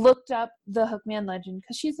looked up the Hookman legend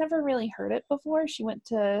because she's never really heard it before. She went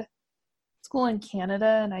to school in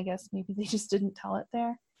Canada, and I guess maybe they just didn't tell it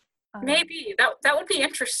there. Maybe that would be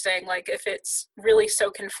interesting, like if it's really so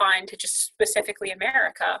confined to just specifically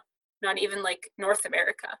America, not even like North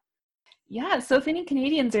America. Yeah, so if any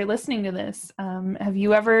Canadians are listening to this, have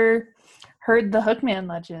you ever heard the Hookman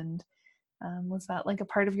legend? Was that like a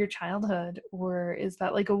part of your childhood, or is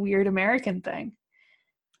that like a weird American thing?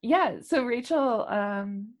 Yeah, so Rachel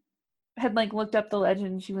had like looked up the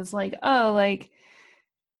legend. She was like, oh, like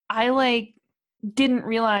I like didn't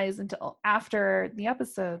realize until after the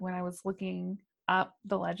episode when I was looking up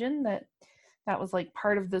the legend that was like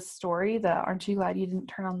part of this story, that aren't you glad you didn't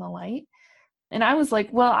turn on the light? And I was like,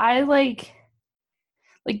 well, I like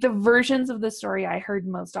the versions of the story I heard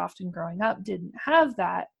most often growing up didn't have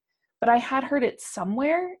that, but I had heard it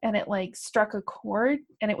somewhere and it like struck a chord,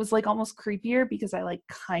 and it was like almost creepier because I like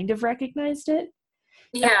kind of recognized it.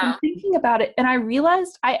 Yeah. And I'm thinking about it and I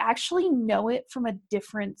realized I actually know it from a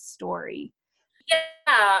different story.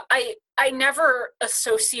 Yeah, I never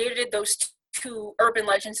associated those two urban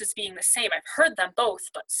legends as being the same. I've heard them both,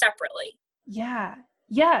 but separately. Yeah.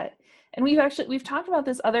 And we've talked about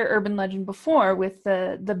this other urban legend before with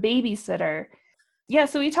the babysitter. Yeah,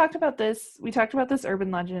 so we talked about this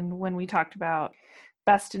urban legend when we talked about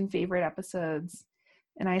best and favorite episodes.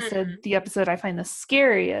 And I said the episode I find the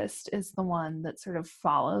scariest is the one that sort of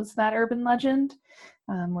follows that urban legend,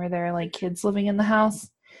 where there are like kids living in the house.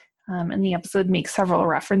 And the episode makes several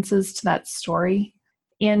references to that story.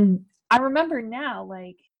 And I remember now,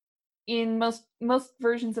 like in most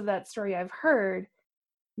versions of that story I've heard,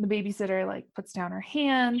 the babysitter like puts down her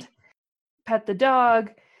hand, pet the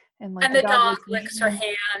dog, and like the dog licks her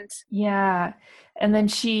hand. Yeah. And then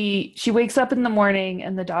she wakes up in the morning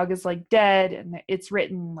and the dog is like dead, and it's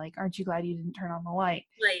written like, aren't you glad you didn't turn on the light?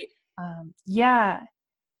 Right. Yeah.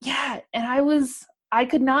 And I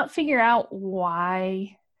could not figure out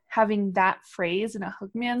why having that phrase in a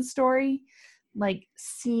Hookman story like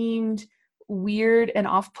seemed weird and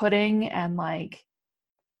off-putting and like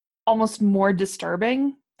almost more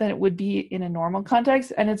disturbing than it would be in a normal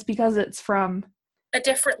context. And it's because it's from a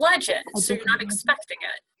different legend, so you're not expecting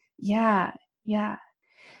it. Yeah.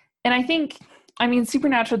 And I mean,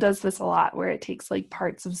 Supernatural does this a lot, where it takes like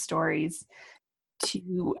parts of stories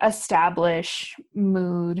to establish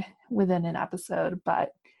mood within an episode,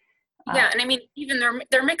 but yeah, and I mean, even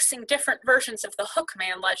they're mixing different versions of the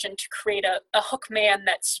Hookman legend to create a Hookman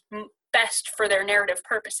that's best for their narrative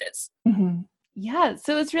purposes. Mm-hmm. Yeah,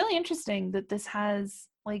 so it's really interesting that this has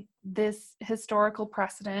like this historical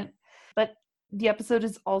precedent, but the episode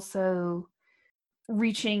is also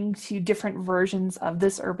reaching to different versions of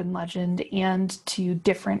this urban legend and to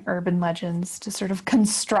different urban legends to sort of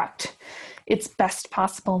construct its best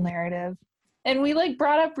possible narrative. And we like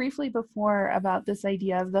brought up briefly before about this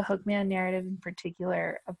idea of the Hookman narrative in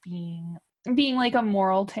particular of being like a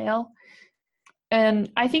moral tale.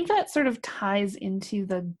 And I think that sort of ties into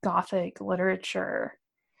the Gothic literature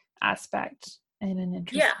aspect in an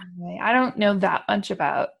interesting way. I don't know that much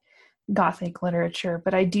about Gothic literature,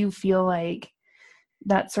 but I do feel like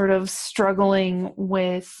that sort of struggling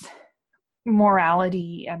with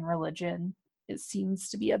morality and religion, it seems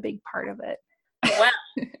to be a big part of it. Wow.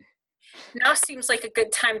 Now seems like a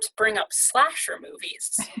good time to bring up slasher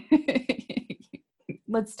movies.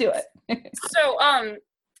 Let's do it. So,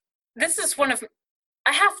 this is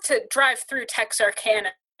I have to drive through Texarkana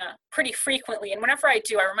pretty frequently, and whenever I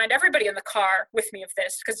do, I remind everybody in the car with me of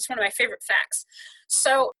this because it's one of my favorite facts.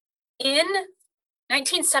 So, in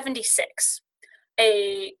 1976,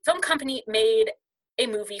 a film company made a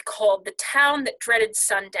movie called The Town That Dreaded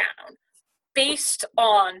Sundown, based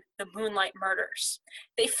on the Moonlight murders.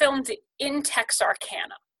 They filmed it in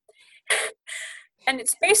Texarkana. And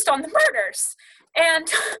it's based on the murders.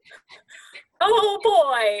 And oh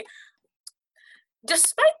boy,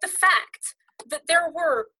 despite the fact that there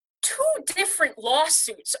were 2 different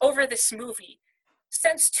lawsuits over this movie,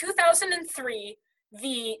 since 2003,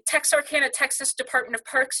 the Texarkana, Texas Department of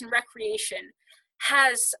Parks and Recreation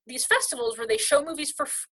has these festivals where they show movies for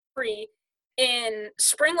free in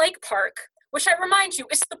Spring Lake Park, which I remind you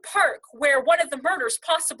is the park where one of the murders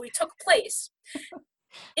possibly took place.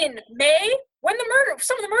 In May, when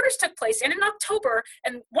some of the murders took place, and in October,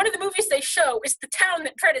 and one of the movies they show is The Town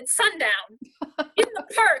That Dreaded Sundown, in the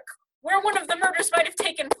park where one of the murders might have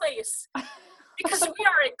taken place. Because we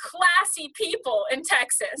are a classy people in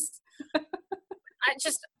Texas.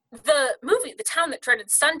 The movie, The Town That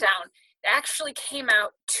Dreaded Sundown, actually came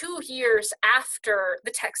out 2 years after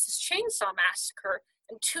the Texas Chainsaw Massacre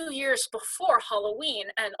and 2 years before Halloween,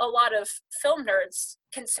 and a lot of film nerds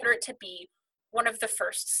consider it to be one of the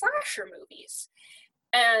first slasher movies.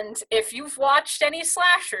 And if you've watched any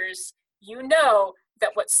slashers, you know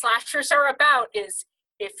that what slashers are about is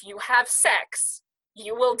if you have sex,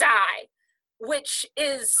 you will die, which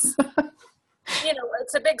is,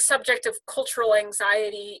 it's a big subject of cultural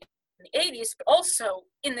anxiety in the 80s, but also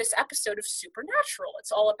in this episode of Supernatural.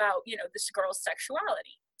 It's all about, this girl's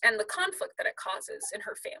sexuality and the conflict that it causes in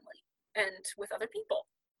her family and with other people.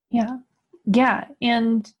 Yeah. Yeah.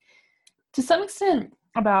 And to some extent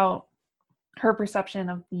about her perception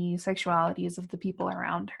of the sexualities of the people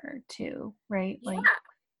around her too, right? Yeah. Like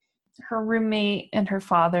her roommate and her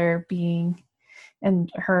father being, and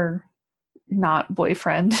her not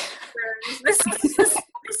boyfriend. This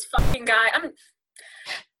fucking guy.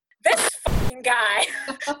 This fucking guy.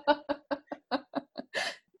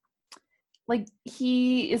 Like,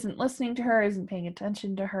 he isn't listening to her, isn't paying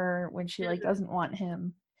attention to her when she doesn't want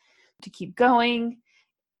him to keep going.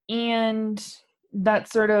 And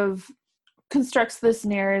that sort of constructs this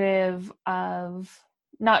narrative of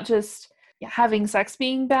not just having sex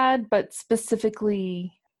being bad, but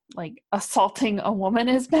specifically like assaulting a woman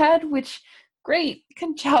is bad, which, great,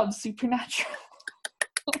 good job, Supernatural.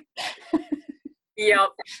 Yep.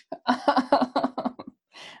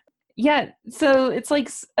 Yeah, so it's like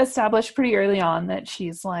established pretty early on that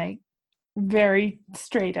she's like very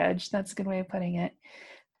straight edge. That's a good way of putting it.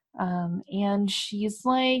 And she's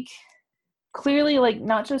like clearly like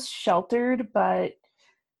not just sheltered, but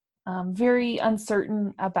very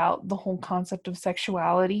uncertain about the whole concept of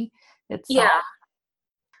sexuality itself.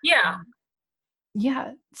 Yeah.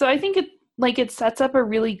 Yeah. So I think it sets up a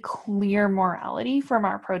really clear morality from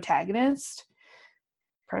our protagonist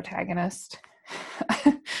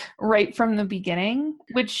right from the beginning,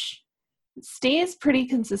 which stays pretty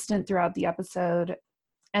consistent throughout the episode.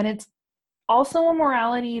 And it's also a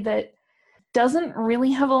morality that doesn't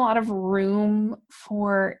really have a lot of room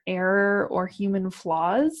for error or human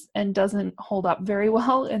flaws and doesn't hold up very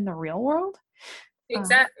well in the real world.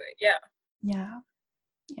 Exactly. Yeah.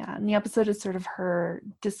 And the episode is sort of her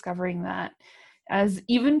discovering that as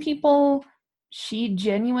even people she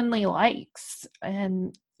genuinely likes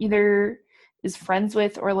and either is friends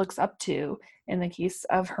with or looks up to, in the case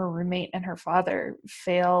of her roommate and her father,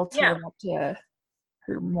 fail to live up to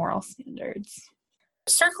her moral standards.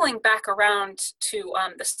 Circling back around to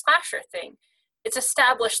the slasher thing, it's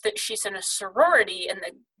established that she's in a sorority and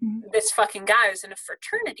that this fucking guy is in a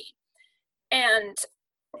fraternity. And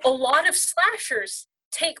a lot of slashers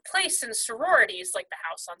take place in sororities, like The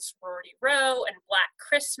House on Sorority Row and Black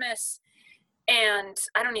Christmas. And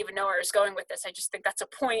I don't even know where I was going with this. I just think that's a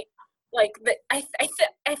point. Like, I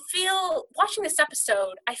feel, watching this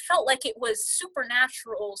episode, I felt like it was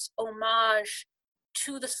Supernatural's homage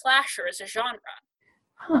to the slasher as a genre.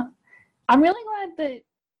 Huh. I'm really glad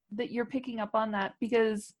that you're picking up on that,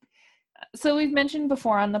 because so we've mentioned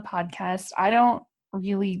before on the podcast, I don't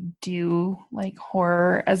really do like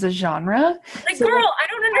horror as a genre. Like, so, girl, I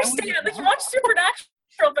don't understand. Like, you watch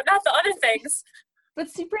Supernatural, but not the other things. But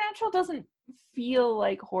Supernatural doesn't feel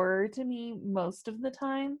like horror to me most of the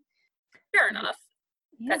time. Fair enough.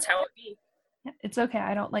 Yeah. That's how it be. Yeah, it's okay.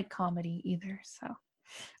 I don't like comedy either, so.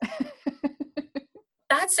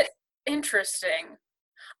 That's interesting.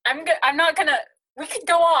 I'm not gonna. We could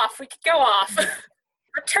go off.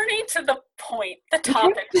 Returning to the point, the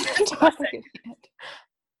topic.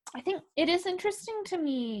 I think it is interesting to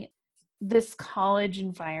me, this college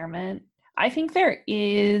environment. I think there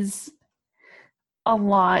is a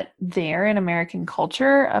lot there in American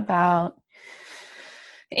culture about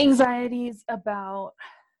anxieties about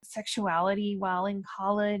sexuality while in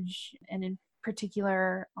college, and in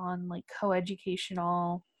particular on like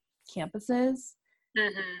coeducational campuses.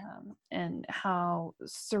 And how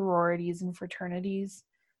sororities and fraternities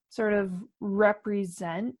sort of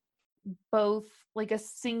represent both like a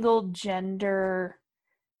single gender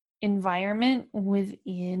environment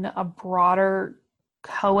within a broader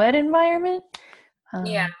co-ed environment.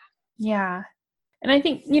 Yeah. Yeah. And I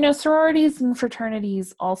think, sororities and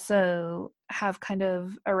fraternities also have kind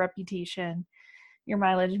of a reputation. Your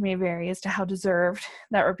mileage may vary as to how deserved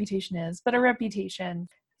that reputation is, but a reputation.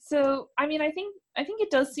 So, I mean, I think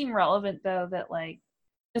it does seem relevant, though, that like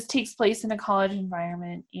this takes place in a college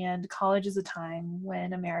environment, and college is a time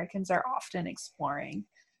when Americans are often exploring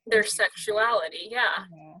their sexuality. Yeah.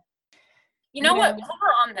 Yeah. You know what? While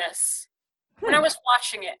we're on this, when I was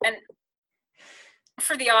watching it, and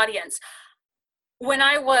for the audience, when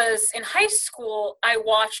I was in high school, I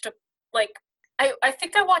watched I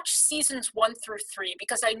think I watched seasons 1 through 3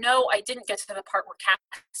 because I know I didn't get to the part where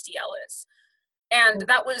Castiel is. And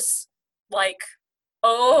that was like,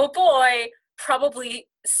 oh boy, probably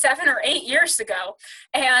 7 or 8 years ago.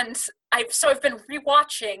 And I've been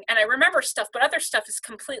rewatching, and I remember stuff, but other stuff is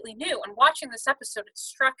completely new. And watching this episode, it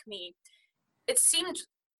struck me, it seemed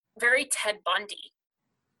very Ted Bundy.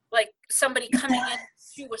 Like somebody coming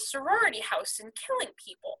into a sorority house and killing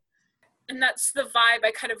people. And that's the vibe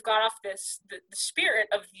I kind of got off this, the spirit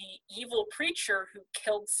of the evil preacher who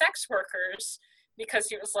killed sex workers because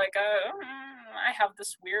he was like, I have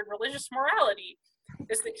this weird religious morality.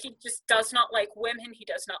 Is that he just does not like women. He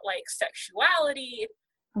does not like sexuality.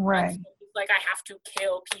 Right. So he's like, I have to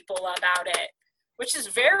kill people about it, which is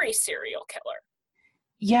very serial killer.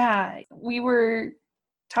 Yeah. We were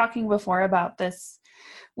talking before about this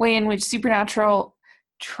way in which Supernatural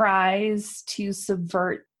tries to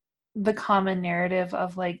subvert the common narrative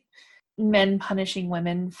of like men punishing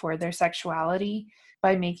women for their sexuality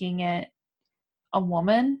by making it a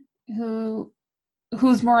woman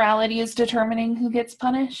whose morality is determining who gets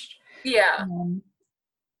punished. Yeah.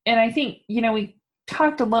 And I think, we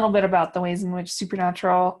talked a little bit about the ways in which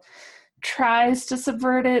Supernatural tries to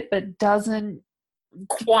subvert it, but doesn't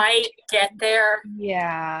quite get there.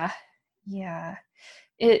 Yeah.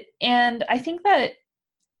 And I think that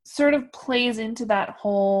sort of plays into that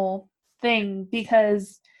whole thing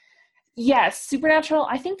because, yes, Supernatural,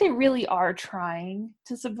 I think they really are trying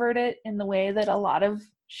to subvert it in the way that a lot of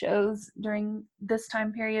shows during this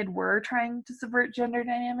time period were trying to subvert gender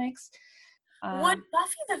dynamics. What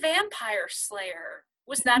Buffy the Vampire Slayer,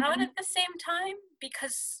 was that on at the same time?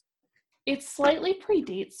 Because it slightly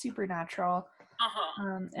predates Supernatural.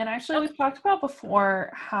 And actually, we've talked about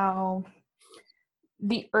before how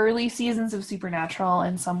the early seasons of Supernatural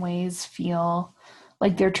in some ways feel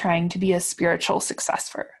like they're trying to be a spiritual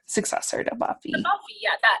successor to Buffy. Buffy,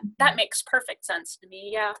 yeah, that makes perfect sense to me,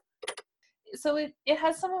 yeah. So it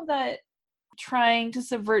has some of that trying to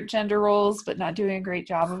subvert gender roles but not doing a great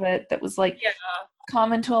job of it that was like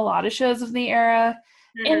common to a lot of shows of the era,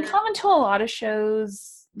 and common to a lot of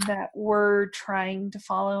shows that were trying to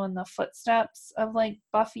follow in the footsteps of like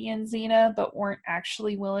Buffy and Xena but weren't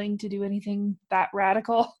actually willing to do anything that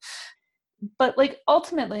radical. But like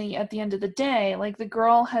ultimately at the end of the day, like the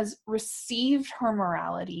girl has received her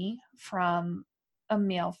morality from a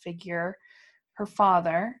male figure, her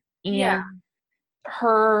father, and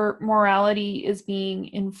her morality is being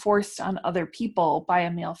enforced on other people by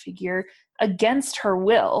a male figure against her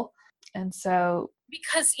will. And so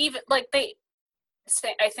because even like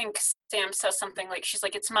I think Sam says something like, she's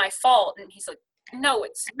like, it's my fault, and he's like, no,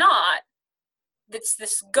 it's not. It's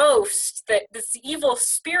this ghost, this evil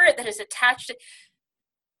spirit that is attached to.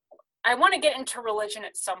 I want to get into religion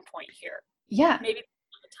at some point here. Yeah, maybe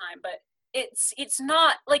not the time, but it's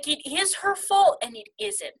not like it is her fault, and it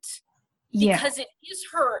isn't. Because it's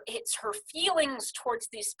her feelings towards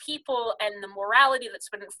these people and the morality that's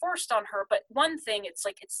been enforced on her. But one thing, it's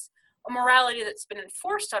like it's a morality that's been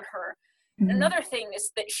enforced on her. Another thing is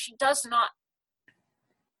that she does not,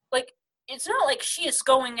 like, it's not like she is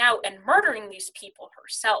going out and murdering these people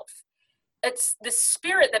herself. It's this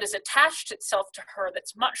spirit that has attached itself to her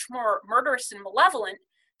that's much more murderous and malevolent,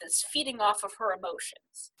 that's feeding off of her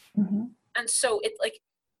emotions. And so it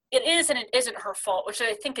is and it isn't her fault, which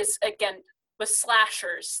I think is, again, with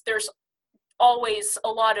slashers, there's always a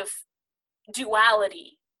lot of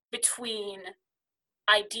duality between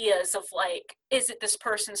ideas of like, is it this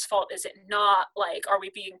person's fault, is it not? Like, are we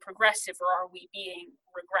being progressive or are we being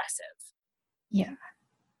regressive? Yeah.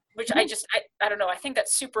 Which I don't know, I think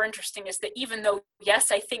that's super interesting, is that even though,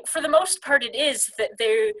 yes, I think for the most part it is that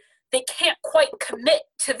they can't quite commit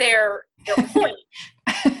to their point.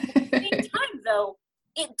 At the same time, though,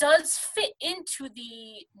 it does fit into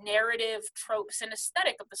the narrative tropes and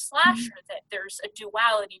aesthetic of the slasher that there's a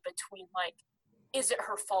duality between like, is it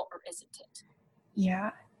her fault or isn't it?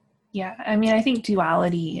 Yeah. I mean, I think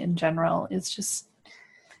duality in general is just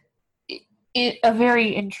a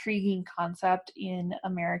very intriguing concept in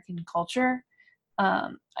American culture.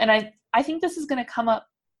 And I think this is going to come up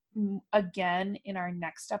again in our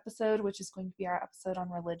next episode, which is going to be our episode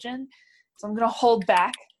on religion. So I'm going to hold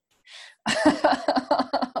back.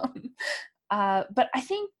 But I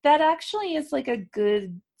think that actually is like a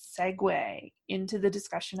good segue into the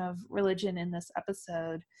discussion of religion in this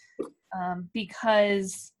episode,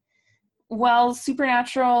 because while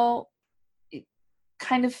Supernatural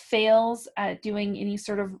kind of fails at doing any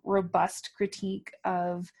sort of robust critique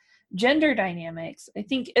of gender dynamics, I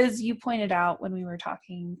think, as you pointed out when we were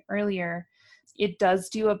talking earlier, it does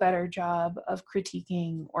do a better job of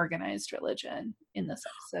critiquing organized religion in this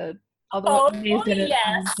episode, although it may have been an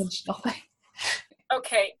unintentional thing.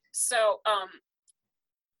 Okay, so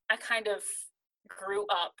I kind of grew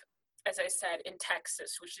up, as I said, in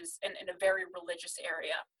Texas, which is in a very religious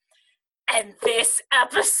area. And this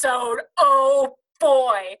episode, oh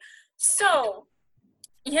boy. So,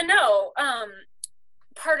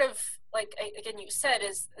 part of, like, again, you said,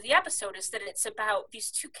 is the episode is that it's about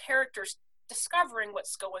these two characters discovering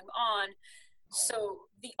what's going on. So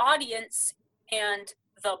the audience and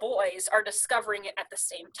the boys are discovering it at the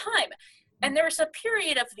same time. And there's a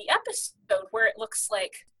period of the episode where it looks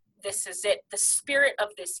like this is it. The spirit of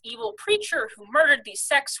this evil preacher who murdered these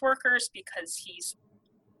sex workers because he's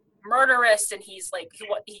murderous and he's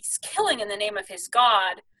killing in the name of his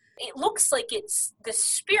God. It looks like it's the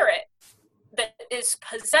spirit that is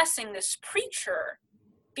possessing this preacher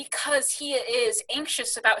because he is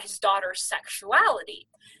anxious about his daughter's sexuality.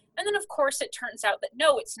 And then, of course, it turns out that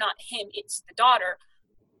no, it's not him, it's the daughter.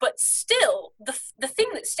 But still, the thing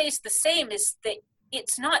that stays the same is that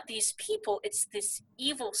it's not these people, it's this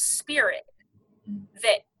evil spirit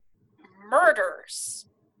that murders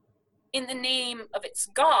in the name of its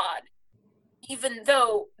God, even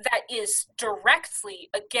though that is directly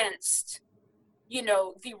against,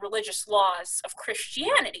 the religious laws of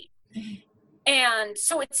Christianity. And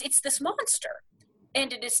so it's this monster.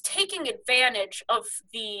 And it is taking advantage of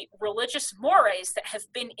the religious mores that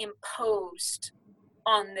have been imposed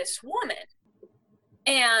on this woman.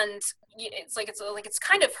 And it's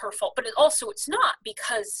kind of her fault, but it's not,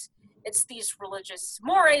 because it's these religious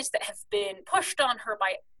mores that have been pushed on her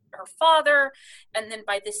by her father and then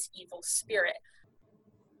by this evil spirit.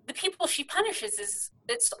 The people she punishes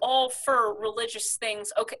it's all for religious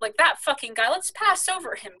things. Okay, like that fucking guy, let's pass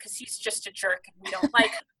over him because he's just a jerk and we don't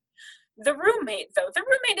like him. The roommate, though,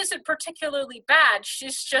 isn't particularly bad.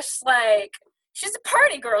 She's just she's a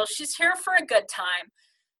party girl. She's here for a good time.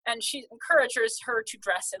 And she encourages her to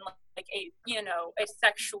dress in a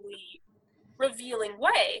sexually revealing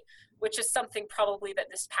way, which is something probably that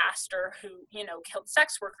this pastor who, killed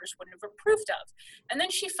sex workers wouldn't have approved of. And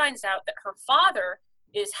then she finds out that her father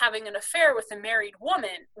is having an affair with a married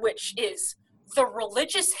woman, which is the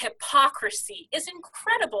religious hypocrisy is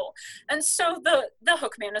incredible. And so the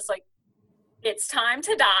hook man is like, it's time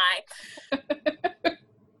to die.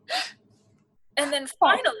 And then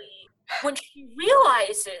finally, when she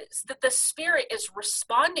realizes that the spirit is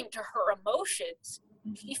responding to her emotions,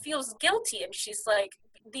 she feels guilty, and she's like,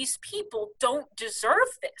 these people don't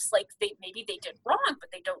deserve this. Maybe they did wrong,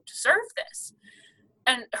 but they don't deserve this.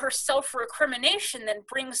 And her self-recrimination then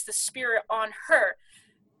brings the spirit on her.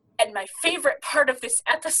 And my favorite part of this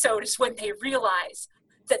episode is when they realize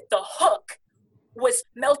that the hook was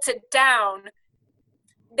melted down.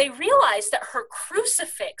 They realize that her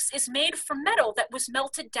crucifix is made from metal that was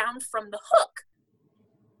melted down from the hook.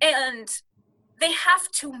 And they have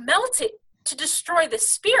to melt it to destroy the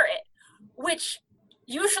spirit, which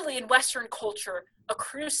usually in Western culture, a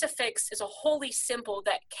crucifix is a holy symbol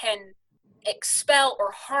that can expel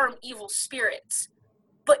or harm evil spirits.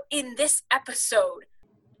 But in this episode,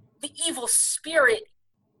 the evil spirit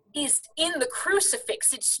is in the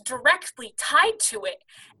crucifix. It's directly tied to it,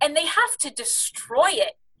 and they have to destroy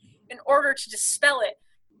it in order to dispel it.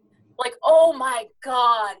 Oh my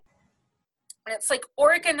God. And it's like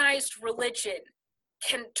organized religion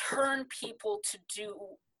can turn people to do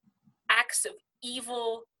acts of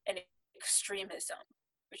evil and extremism,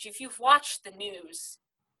 which, if you've watched the news,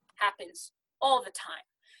 happens all the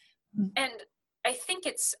time. And I think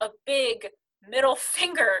it's a big middle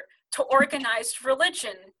finger to organized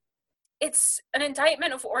religion. It's an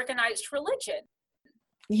indictment of organized religion.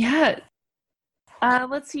 Yeah.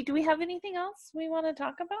 Let's see. Do we have anything else we want to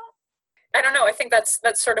talk about? I don't know. I think that's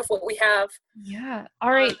sort of what we have. Yeah.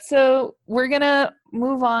 All right. So we're going to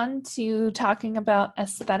move on to talking about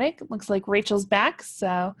aesthetic. Looks like Rachel's back,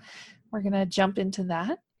 so we're going to jump into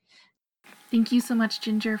that. Thank you so much,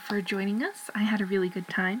 Ginger, for joining us. I had a really good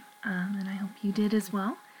time, and I hope you did as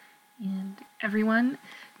well. And everyone,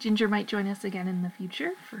 Ginger might join us again in the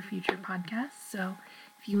future for future podcasts. So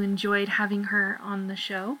if you enjoyed having her on the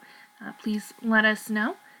show, please let us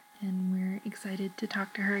know. And we're excited to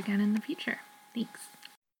talk to her again in the future. Thanks.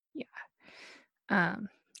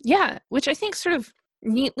 Yeah, which I think sort of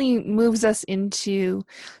neatly moves us into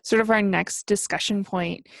sort of our next discussion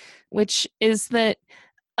point, which is that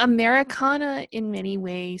Americana in many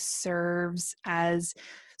ways serves as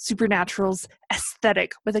Supernatural's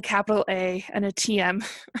aesthetic with a capital A and a TM.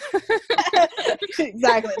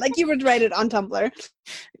 Exactly. Like you would write it on Tumblr.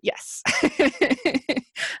 Yes.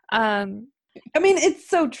 I mean, it's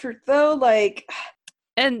so true though. Like,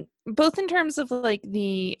 and both in terms of like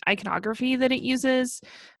the iconography that it uses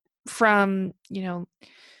from,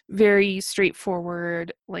 very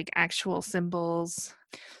straightforward, like actual symbols,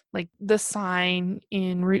 like the sign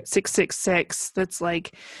in Route 666 that's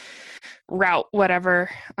like route whatever.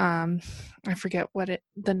 I forget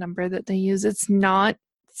the number that they use. It's not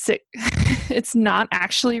it's not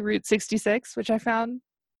actually Route 66, which I found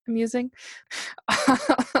amusing.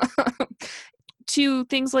 To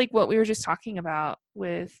things like what we were just talking about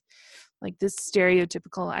with like this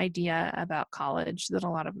stereotypical idea about college that a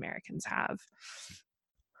lot of Americans have.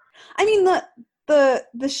 I mean,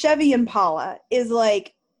 the Chevy Impala is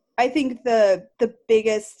like, I think the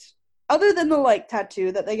biggest, other than the like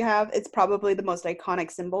tattoo that they have, it's probably the most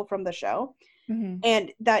iconic symbol from the show. Mm-hmm.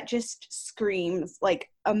 And that just screams like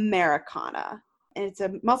Americana. And it's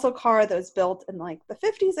a muscle car that was built in like the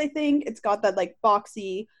 50s, I think. It's got that like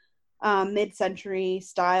boxy mid-century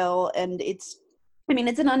style, and it's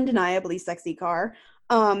an undeniably sexy car.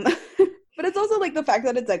 But it's also like the fact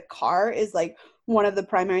that it's a car is like one of the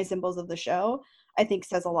primary symbols of the show, I think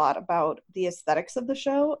says a lot about the aesthetics of the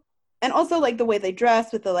show. And also like the way they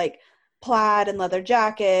dress with the like plaid and leather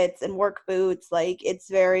jackets and work boots, like it's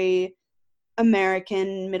very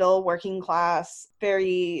American, middle working class,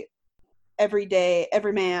 very everyday,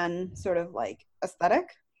 everyman sort of like aesthetic.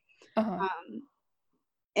 Uh-huh.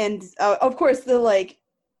 And of course the like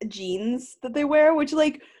jeans that they wear, which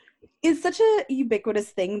like is such a ubiquitous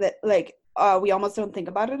thing that like we almost don't think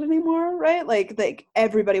about it anymore, right? Like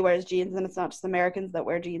everybody wears jeans, and it's not just Americans that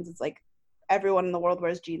wear jeans. It's like everyone in the world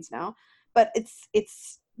wears jeans now. But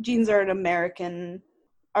it's jeans are an American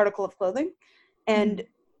article of clothing, and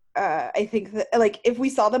I think that like if we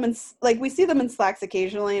saw them in like we see them in slacks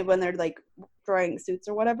occasionally when they're like throwing suits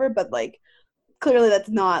or whatever, but like clearly that's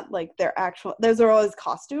not like their actual. Those are always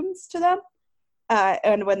costumes to them.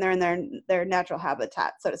 And when they're in their natural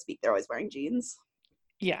habitat, so to speak, they're always wearing jeans.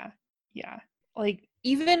 Yeah. Like,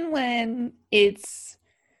 even when it's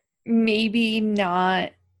maybe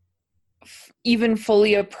not even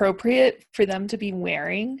fully appropriate for them to be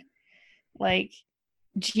wearing, like,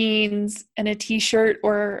 jeans and a t-shirt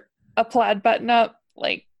or a plaid button-up,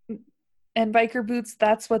 like, and biker boots,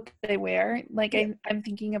 that's what they wear. Like, yeah. I'm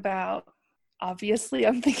thinking about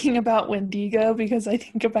Wendigo, because I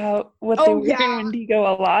think about what they wear in Wendigo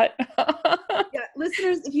a lot. Yeah,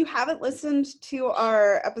 listeners, if you haven't listened to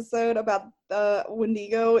our episode about the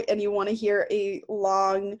Wendigo and you want to hear a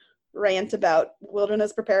long rant about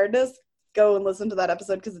wilderness preparedness, go and listen to that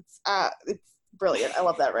episode because it's brilliant. I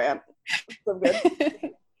love that rant. It's so good.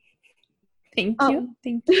 Thank you.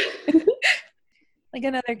 Like,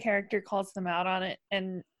 another character calls them out on it,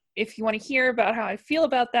 and if you want to hear about how I feel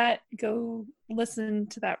about that, go listen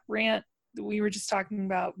to that rant that we were just talking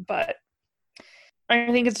about. But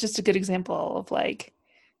I think it's just a good example of like,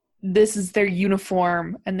 this is their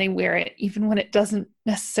uniform and they wear it even when it doesn't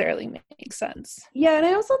necessarily make sense. Yeah, and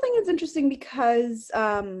I also think it's interesting because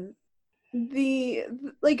I've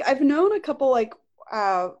known a couple like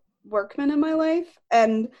workmen in my life,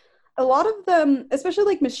 and a lot of them, especially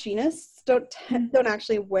like machinists, don't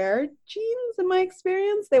actually wear jeans in my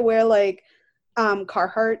experience. They wear like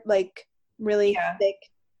Carhartt, like really thick,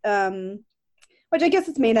 which I guess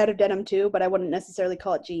it's made out of denim too, but I wouldn't necessarily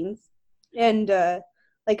call it jeans. And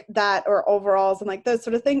like that, or overalls and like those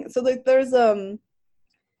sort of things. So like there's and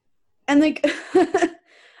like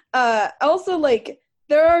also like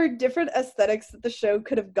there are different aesthetics that the show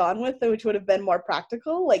could have gone with, which would have been more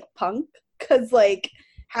practical, like punk, because like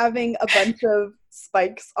having a bunch of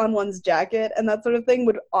spikes on one's jacket and that sort of thing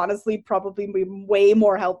would honestly probably be way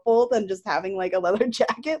more helpful than just having like a leather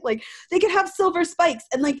jacket. Like they could have silver spikes,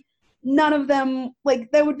 and like none of them,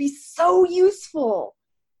 like that would be so useful.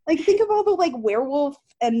 Like think of all the like werewolf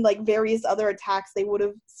and like various other attacks they would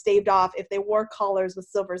have staved off if they wore collars with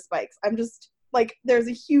silver spikes. I'm just like, there's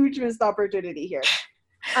a huge missed opportunity here.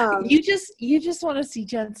 You just want to see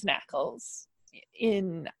Jensen Ackles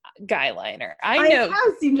in Guyliner. I know. I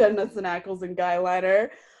have seen Jensen Ackles in Guyliner.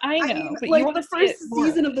 I know, mean, but like you want the to see first it more.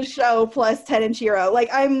 season of the show plus Ted and Chiro. Like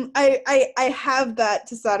I have that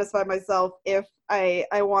to satisfy myself if I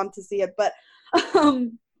want to see it. But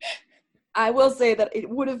I will say that it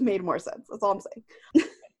would have made more sense. That's all I'm saying.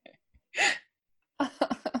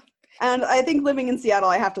 And I think living in Seattle,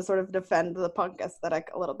 I have to sort of defend the punk aesthetic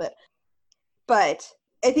a little bit. But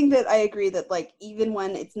I think that I agree that, like, even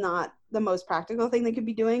when it's not the most practical thing they could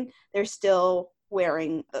be doing, they're still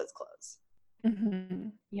wearing those clothes. Mm-hmm.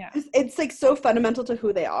 Yeah. It's like so fundamental to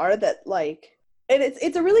who they are that, like, and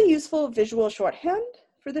it's a really useful visual shorthand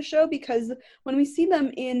for the show, because when we see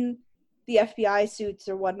them in the FBI suits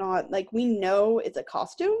or whatnot, like, we know it's a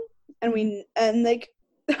costume, and like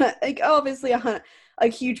like obviously a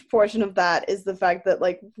huge portion of that is the fact that,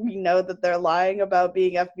 like, we know that they're lying about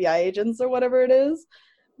being FBI agents or whatever it is,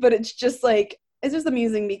 but it's just like, it's just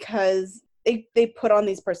amusing because they put on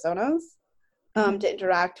these personas to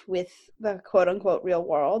interact with the quote-unquote real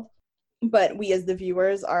world, but we as the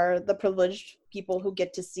viewers are the privileged people who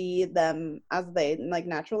get to see them as they, like,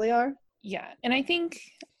 naturally are. Yeah, and I think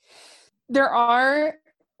there are,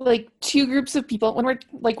 like, two groups of people when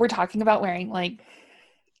we're talking about wearing, like,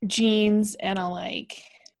 jeans and a, like,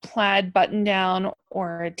 plaid button down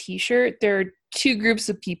or a t-shirt. There are two groups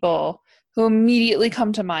of people who immediately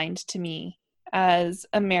come to mind to me as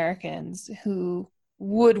Americans who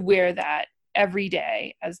would wear that every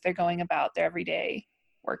day as they're going about their everyday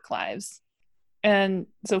work lives. And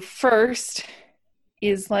so first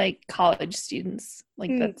is, like, college students.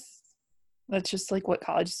 Like, that's just, like, what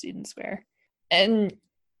college students wear. And,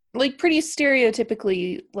 like, pretty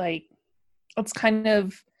stereotypically, like, it's kind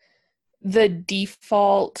of the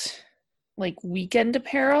default, like, weekend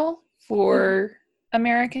apparel for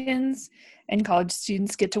Americans, and college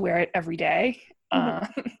students get to wear it every day.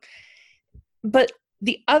 But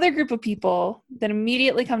the other group of people that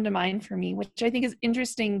immediately come to mind for me, which I think is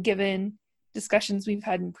interesting given discussions we've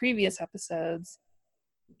had in previous episodes,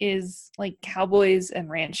 is, like, cowboys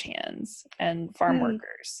and ranch hands and farm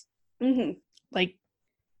workers. Like,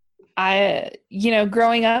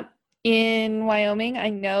 growing up in Wyoming, I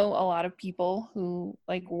know a lot of people who,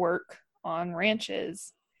 like, work on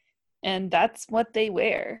ranches, and that's what they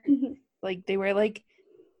wear. Like, they wear, like,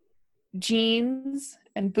 jeans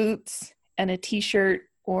and boots and a t-shirt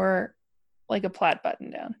or, like, a plaid button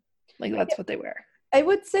down. Like, that's what they wear. I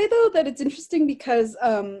would say, though, that it's interesting because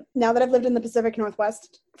now that I've lived in the Pacific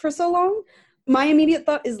Northwest for so long, my immediate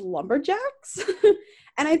thought is lumberjacks.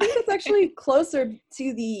 And I think it's actually closer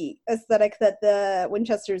to the aesthetic that the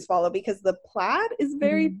Winchesters follow, because the plaid is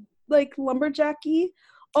very, like, lumberjacky.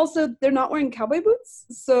 Also, they're not wearing cowboy boots.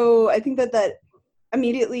 So I think that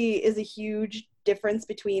immediately is a huge difference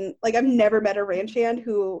between, like, I've never met a ranch hand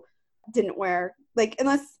who didn't wear, like,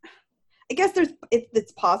 unless, I guess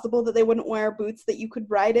it's possible that they wouldn't wear boots that you could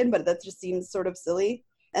ride in, but that just seems sort of silly.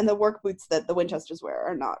 And the work boots that the Winchesters wear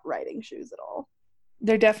are not riding shoes at all.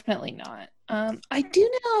 They're definitely not. I do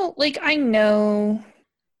know, like, I know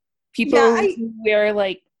people who wear,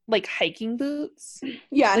 like hiking boots.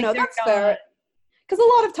 Yeah, like, no, that's fair. Because a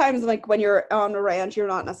lot of times, like, when you're on a ranch, you're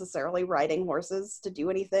not necessarily riding horses to do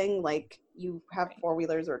anything. Like, you have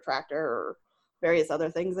four-wheelers or a tractor or various other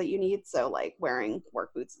things that you need. So, like, wearing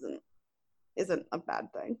work boots isn't a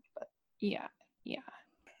bad thing. But yeah.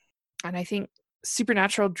 And I think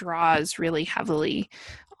Supernatural draws really heavily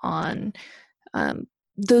on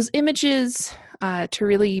those images to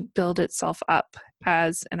really build itself up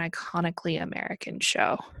as an iconically American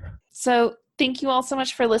show. So thank you all so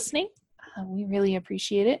much for listening. We really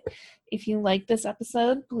appreciate it. If you like this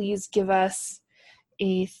episode, please give us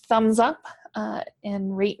a thumbs up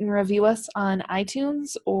and rate and review us on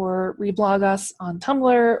iTunes, or reblog us on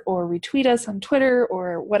Tumblr, or retweet us on Twitter,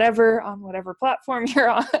 or whatever, on whatever platform you're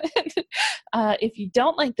on. If you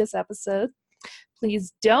don't like this episode,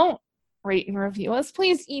 please don't rate and review us.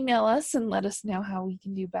 Please email us and let us know how we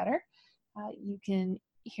can do better. You can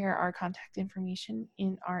hear our contact information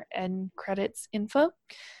in our end credits info.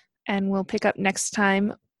 And we'll pick up next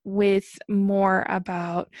time with more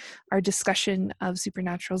about our discussion of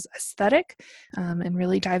Supernatural's aesthetic and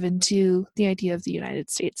really dive into the idea of the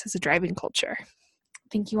United States as a driving culture.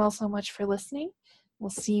 Thank you all so much for listening.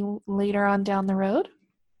 We'll see you later on down the road.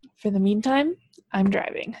 For the meantime, I'm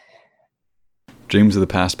driving. Dreams of the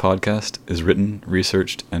Past podcast is written,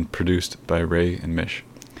 researched, and produced by Ray and Mish.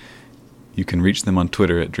 You can reach them on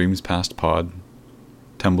Twitter at DreamsPastPod,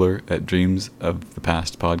 Tumblr at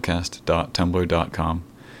dreamsofthepastpodcast.tumblr.com,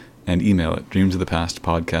 and email at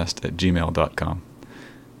dreamsofthepastpodcast@gmail.com.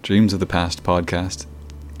 Dreams of the Past podcast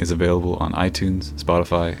is available on iTunes,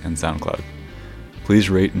 Spotify, and SoundCloud. please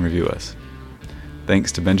rate and review us.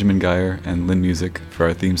 Thanks to Benjamin Geyer and Lynn Music for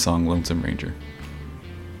our theme song, Lonesome Ranger.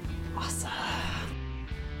 Awesome.